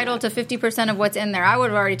whatever. entitled to 50% of what's in there. I would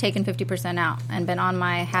have already taken 50% out and been on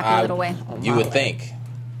my happy little way. You would think.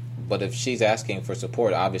 But if she's asking for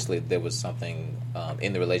support, obviously there was something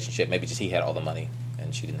in the relationship. Maybe just he had all the money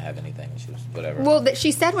and she didn't have anything. She was whatever. Well,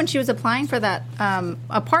 she said when she was applying for that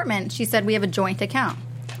apartment, she said we have a joint account.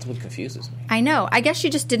 That's what confuses me. I know. I guess she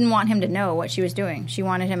just didn't want him to know what she was doing. She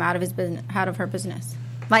wanted him out of his business, out of her business.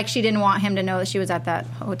 Like she didn't want him to know that she was at that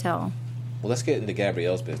hotel. Well, let's get into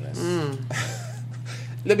Gabrielle's business.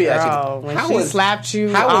 Let me ask Girl, you: when how she was slapped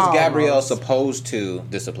you, How was almost. Gabrielle supposed to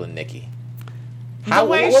discipline Nikki? The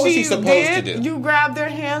way what was she she supposed did, to do? you grab their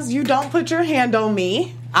hands. You don't put your hand on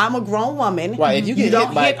me. I'm a grown woman. Right, if you get don't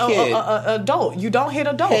hit by a kid- adult. You don't hit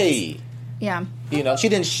adults. Hey, Yeah. you know, she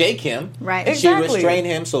didn't shake him. Right. She Exactly. restrained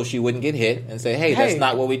him so she wouldn't get hit and say, hey, that's Hey.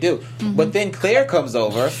 not what we do. But then Claire comes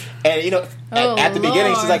over and, you know, Oh, at the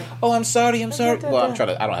beginning, she's Lord. like, oh, I'm sorry. Well, I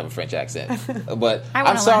don't have a French accent. But I wanna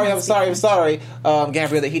I'm sorry, learn how to speak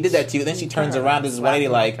Gabrielle, that he did that to you. Then she turns around to this Slap lady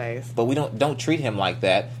him in the like, face. but we don't treat him like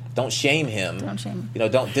that. Don't shame him. Don't shame him. You know,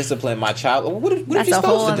 don't discipline my child. What if That's you're a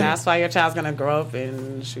whole supposed to And do? that's why your child's gonna grow up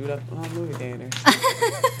and shoot up on movie theaters.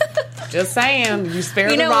 Just saying, you spare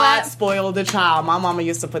You the know rod, what? spoil the child. My mama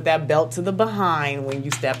used to put that belt to the behind when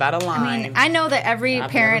you step out of line. I mean, I know that every I've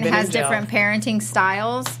parent never been has in jail. different parenting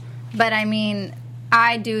styles, but I mean,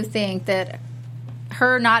 I do think that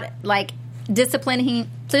her not like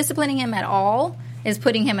disciplining him at all is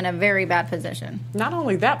putting him in a very bad position. Not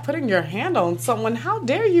only that, putting your hand on someone. How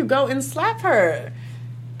dare you go and slap her?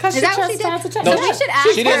 Because Is she that what she did? trespassed a child. No, Yeah. we should ask She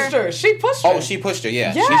her. didn't- Pushed her. She pushed her. Oh, she pushed her,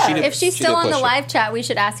 yeah. Yeah. She did, If she's she still did on the push her. live chat, we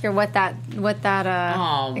should ask her what that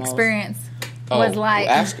Almost. experience. was like.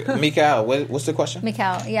 Ask Mikael. What's the question?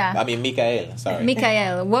 Mikael, yeah. I mean, Mikael. Sorry.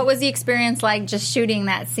 Mikael, what was the experience like just shooting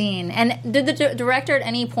that scene? And did the director at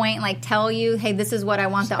any point like tell you, "Hey, this is what I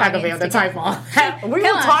want the Not gonna audience be to able to type on. We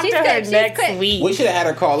will talk to her next week. We should have had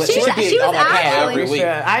her call it. She She should was be on my panel actually- every week.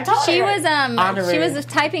 I told She her. was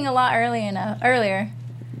typing a lot earlier.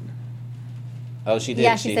 Oh, she did.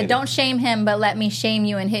 Yeah, she said, did. "Don't shame him, but let me shame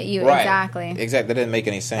you and hit you." Right. Exactly. Exactly. That didn't make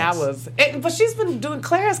any sense. That was it, but she's been doing.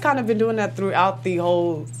 Claire has kind of been doing that throughout the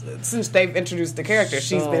whole since they've introduced the character.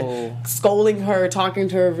 She's been scolding her, talking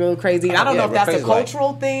to her real crazy. And I don't know if that's a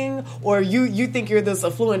cultural thing or you think you're this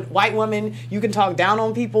affluent white woman. You can talk down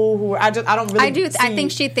on people who I don't really. I do. I think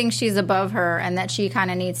she thinks she's above her and that she kind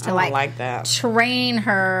of needs to like that. train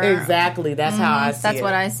her. Exactly. That's how I see That's it.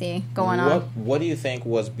 what I see going on. What do you think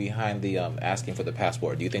was behind the asking for the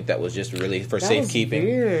passport? Do you think that was just really for That safekeeping? was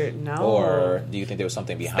weird. No. Or do you think there was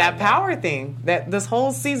something behind that power thing? That this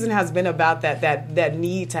whole season has been about that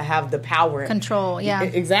need to have the power Control, yeah.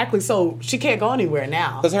 Exactly. So she can't go anywhere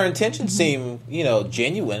now. Because her intentions seem,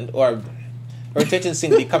 genuine, or her intentions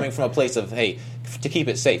seem to be coming from a place of, hey, to keep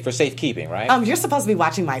it safe, for safekeeping, right? You're supposed to be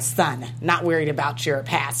watching my son, not worried about your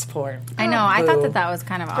passport. I know. I thought that was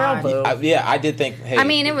kind of odd. Boo. I did think, hey, I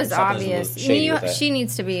mean, it was something's a little obvious. shady with that. She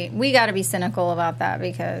needs to be. We got to be cynical about that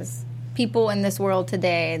because people in this world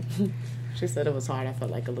today. She said it was hard. I felt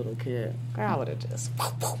like a little kid. Girl, I would have just.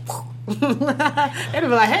 It'd be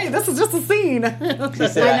like, hey, this is just a scene. She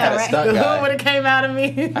said I had a stunt Who guy. would have came out of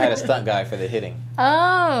me? I had a stunt guy for the hitting.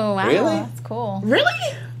 Oh, wow. Really? That's cool.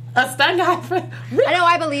 Really? A stunt guy? Really? I know.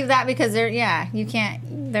 I believe that because you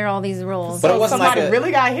can't. There are all these rules. But it wasn't Somebody like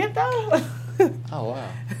really got hit though. Oh wow,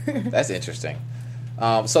 that's interesting.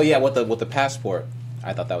 So yeah, with the passport,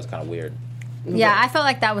 I thought that was kind of weird. Yeah, I felt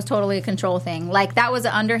like that was totally a control thing. Like that was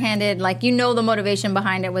an underhanded. Like the motivation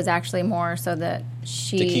behind it was actually more so that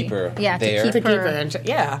she To keep her yeah there. to keep her.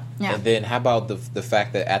 Yeah. Yeah. And then how about the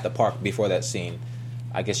fact that at the park before that scene,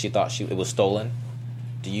 I guess she thought it was stolen.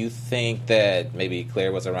 Do you think that maybe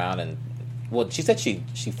Claire was around and she said she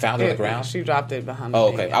found it on the ground? She dropped it behind. Oh,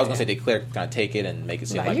 okay. I was gonna say did Claire kind of take it and make it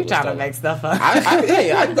seem like you it was trying stolen? to make stuff up.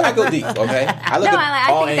 I go deep. Okay. I look at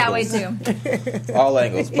I all think that way angles. too. All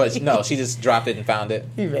angles, but no, she just dropped it and found it.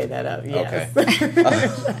 You made that up. Yes.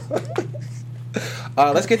 Okay.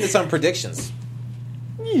 Let's get to some predictions.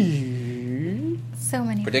 So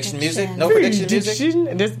many Prediction predictions. music? No prediction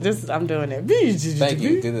music? This I'm doing it. Thank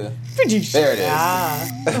you. Do the. There There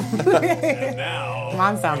it is. Now,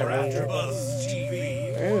 Mine sounded weird. AfterBuzz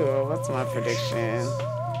TV. Ooh, what's my prediction?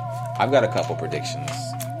 I've got a couple predictions.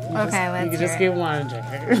 Okay, let's You can hear just it. get one.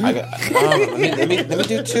 I got, let me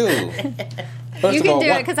do two. First You of can all, do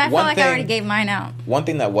it because I feel like I already thing- gave mine out. One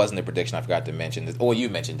thing that wasn't a prediction I forgot to mention, or you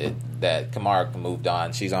mentioned it, that Kamara moved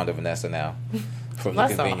on. She's on to Vanessa now from the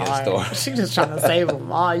That's so convenience hard. store. She's just trying to save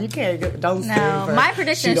them all. You can't. Don't save No, her. my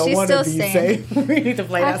prediction, She don't she's want still to be staying. saved. We need to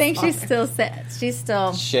play that I think song. she's still she's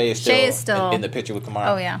still Shay is still in the picture with Kamara.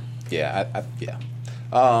 Oh yeah. Yeah, yeah.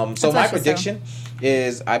 That's So my what she prediction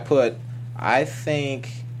is I think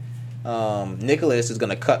Nicholas is going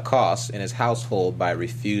to cut costs in his household by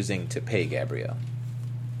refusing to pay Gabrielle.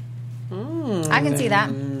 I can see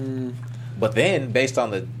that. But then, based on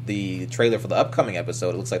the trailer for the upcoming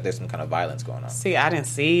episode, it looks like there's some kind of violence going on. See, I didn't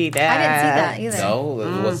see that. I didn't see that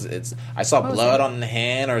either. No, I saw blood on the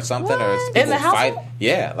hand or something, or What? people In the household?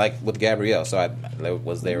 Yeah, like with Gabrielle. So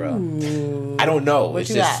was there a? I don't know. What It's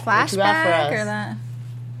you just got? What you got for Flashback us? or that?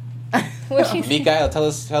 What you Mikael, tell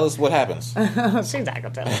us what happens. She's not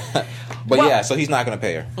gonna tell us. But yeah, so he's not going to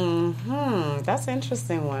pay her. That's an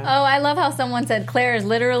interesting one. Oh, I love how someone said Claire is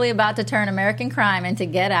literally about to turn American Crime into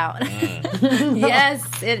Get Out. Yes,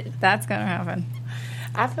 that's going to happen.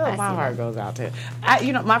 I feel like my see heart goes out to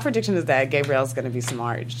it. My prediction is that Gabrielle's going to be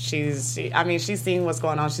smart. She's seeing what's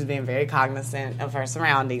going on. She's being very cognizant of her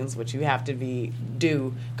surroundings, which you have to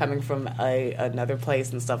do coming from another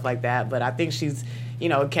place and stuff like that. But I think she's,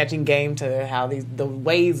 catching game to how the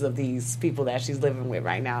ways of these people that she's living with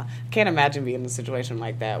right now. Can't imagine being in a situation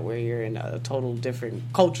like that where you're in a total different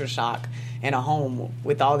culture shock in a home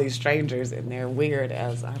with all these strangers and they're weird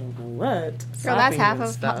as I don't know what. Girl, that's sopping half and of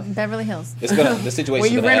stuff. Beverly Hills. The situation.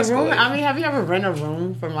 When you gonna rent a room, escalate. I mean, have you ever rented a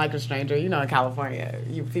room from like a stranger? In California,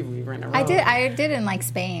 people you rent a room. I did in like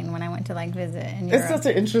Spain when I went to like visit in Europe. It's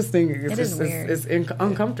such an interesting. It is weird. It's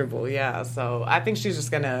uncomfortable, yeah. So I think she's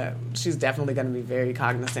definitely gonna be very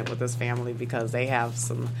cognizant with this family because they have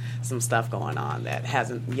some stuff going on that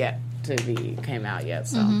hasn't yet came out yet.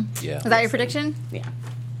 So Yeah. Is that your prediction? yeah.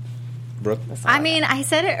 Brooke? I mean, I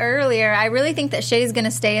said it earlier. I really think that Shay's going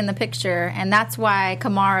to stay in the picture, and that's why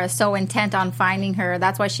Kamara is so intent on finding her.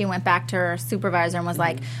 That's why she went back to her supervisor and was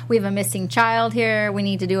like, we have a missing child here. We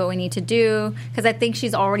need to do what we need to do. Because I think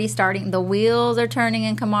she's already starting. The wheels are turning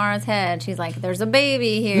in Kamara's head. She's like, there's a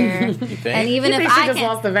baby here. And even if I just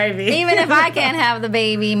lost the baby. even if I can't have the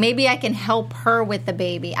baby, maybe I can help her with the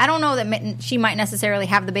baby. I don't know that she might necessarily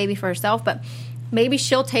have the baby for herself, but maybe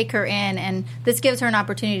she'll take her in, and this gives her an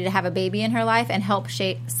opportunity to have a baby in her life and help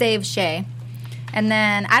save Shay. And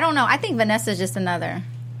then, I don't know, I think Vanessa's just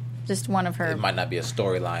one of her. It might not be a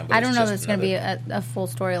storyline, but I don't know that it's going to be a full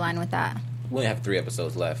storyline with that. We only have 3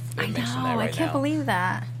 episodes left. I know, I can't believe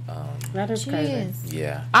that. That is crazy.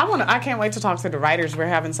 Yeah. I can't wait to talk to the writers. We're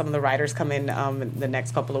having some of the writers come in the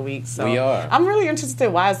next couple of weeks. So we are. I'm really interested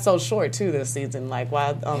why it's so short too this season. Like why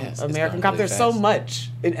American Cop. There's so much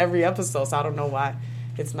in every episode, so I don't know why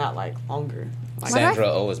it's not like longer. Like, Sandra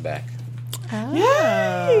Oh is back. Oh.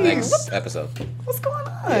 Yay! Next episode. What's going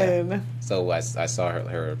on? Yeah. So I saw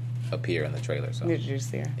her appear in the trailer. So Did you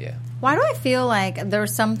see her? yeah. Why do I feel like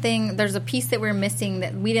there's a piece that we're missing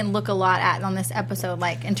that we didn't look a lot at on this episode,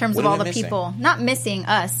 like in terms What of are all they the missing? people, not missing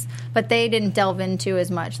us, but they didn't delve into as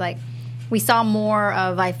much. Like we saw more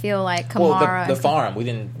of, I feel like Kamara. Well, the farm. We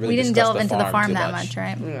didn't really we didn't discuss delve into the farm too that much,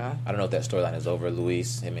 right? Yeah. I don't know if that storyline is over.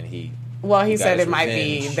 Luis, him and he. Well, he got said his it might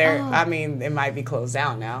be revenge. there. Oh. I mean, it might be closed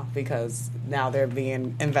down now because now they're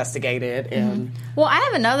being investigated and Well, I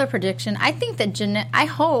have another prediction. I think that I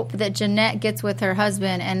hope that Jeanette gets with her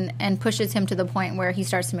husband and pushes him to the point where he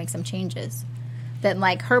starts to make some changes. That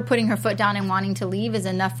like her putting her foot down and wanting to leave is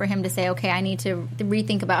enough for him to say, okay, I need to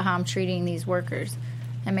rethink about how I'm treating these workers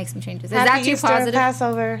and make some changes. Is that Happy too Easter, positive?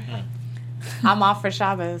 Passover. I'm off for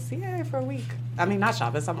Shabbos. Yeah, for a week. I mean, not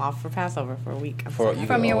Shabbos. I'm off for Passover for a week. I'm so You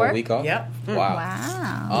From get a your whole work? week off? Yep. Wow.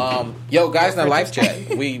 Wow. Yo, guys in the live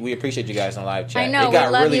chat, we appreciate you guys in the live chat. I know, it got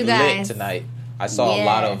we love really you guys. lit tonight. I saw a Yeah.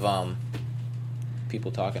 lot of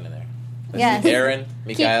people talking in there. Yes. Aaron,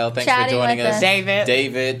 Mikhail, thanks for chatting joining with us. us.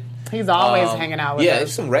 David. He's always hanging out with us. Yeah,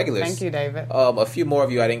 there's some regulars. Thank you, David. A few more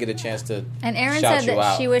of you I didn't get a chance to And Erin shout said you that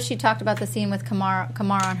out. she wished she talked about the scene with Kamara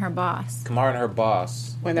and her boss. Kamara and her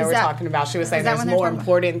boss. When they Is were that- talking about, she was saying is that there's when they're more talking about-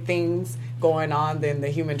 important things going on than the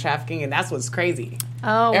human trafficking, and that's what's crazy.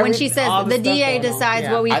 Oh, when she says all the stuff DA going on. decides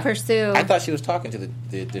Yeah. what we pursue. I thought she was talking to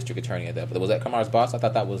the district attorney at that, but was that Kamara's boss? I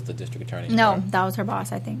thought that was the district attorney. No, that was her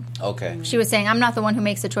boss, I think. Okay. She was saying, I'm not the one who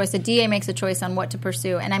makes the choice. The DA makes a choice on what to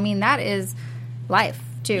pursue. And I mean, that is life,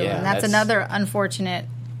 too. Yeah, and that's that's- another unfortunate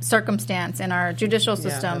circumstance in our judicial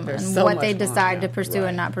system there's and so what much they going on, decide yeah. to pursue Right.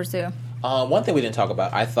 and not pursue. One thing we didn't talk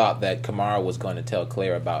about, I thought that Kamara was going to tell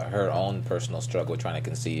Claire about her own personal struggle with trying to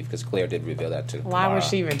conceive, because Claire did reveal that to Why Kamara. would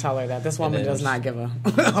she even tell her that? This woman then does it not was- give a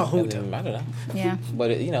And then, I don't know. Yeah.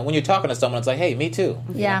 But, when you're talking to someone, it's like, hey, me too.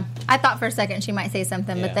 Yeah. I thought for a second she might say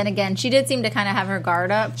something, Yeah. but then again, she did seem to kind of have her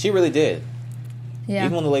guard up. She really did. Yeah.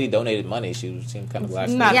 Even when the lady donated money, she seemed kind of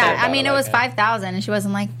lax. Not Yeah, that I mean, it was five. 5,000, and she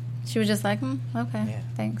wasn't like, she was just like, okay, Yeah.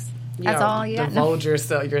 thanks. You That's know, all you got. No. divulge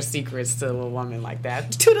your secrets to a woman like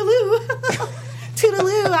that. Toodaloo.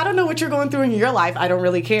 Toodaloo. I don't know what you're going through in your life. I don't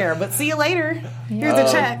really care. But see you later. Here's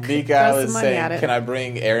a check. Mika Throw was some money at saying, it. can I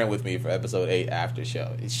bring Aaron with me for episode 8 after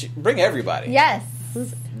show? Bring everybody. Yes.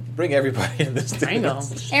 Bring everybody in this thing. know.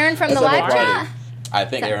 Aaron from the Let's have live a party. chat? I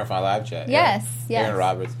think Aaron from our live chat. Yes, yeah. yes.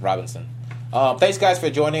 Aaron Robinson. Thanks, guys, for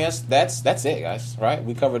joining us. That's it, guys. Right?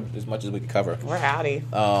 We covered as much as we could cover. We're howdy.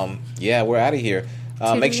 Yeah, we're out of here.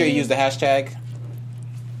 Make sure you use the hashtag.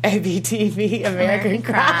 ABTV American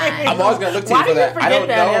Crime. I'm always going to look to you Why for do you that. I forget don't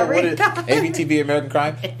that know every what it time? ABTV American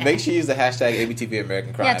Crime. Make sure you use the hashtag ABTV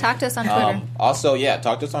American Crime. Yeah, talk to us on Twitter. Also,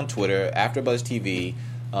 talk to us on Twitter, AfterBuzz TV,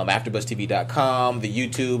 AfterBuzzTV.com, the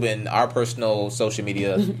YouTube, and our personal social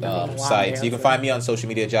media sites. You can find me on social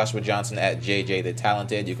media, Joshua Johnson at JJ the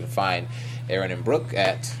Talented. You can find Aaron and Brooke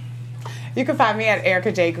at... You can find me at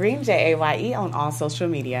Erica J. Green, Jaye, on all social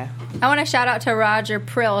media. I want to shout out to Roger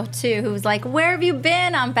Prill, too, who's like, where have you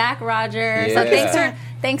been? I'm back, Roger. So Yeah.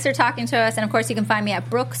 thanks for talking to us. And, of course, you can find me at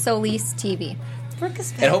Brooke Solis TV.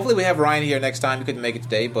 And hopefully we have Ryan here next time. We couldn't make it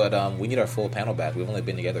today, but we need our full panel back. We've only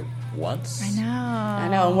been together once. I know. I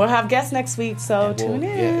know. And we'll have guests next week, so tune in.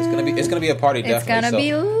 Yeah, it's gonna be a party. It's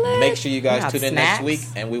Definitely. gonna be lit. Make sure you guys We'll have tune in snacks. next week,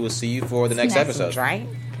 and we will see you for the next Snacks. episode. Right?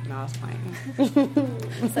 No, it's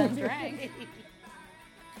fine. Sounds right.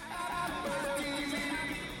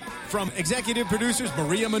 From executive producers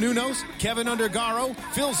Maria Menounos, Kevin Undergaro,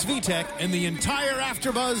 Phil Svitek, and the entire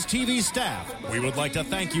AfterBuzz TV staff, we would like to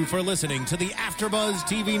thank you for listening to the AfterBuzz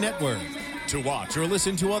TV network. To watch or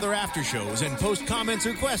listen to other after shows and post comments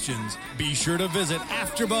or questions, be sure to visit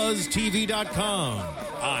AfterBuzzTV.com.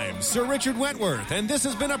 I'm Sir Richard Wentworth, and this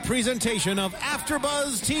has been a presentation of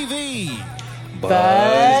AfterBuzz TV.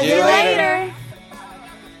 Buzz you later.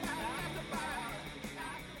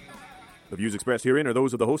 The views expressed herein are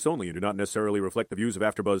those of the hosts only and do not necessarily reflect the views of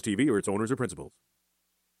AfterBuzz TV or its owners or principals.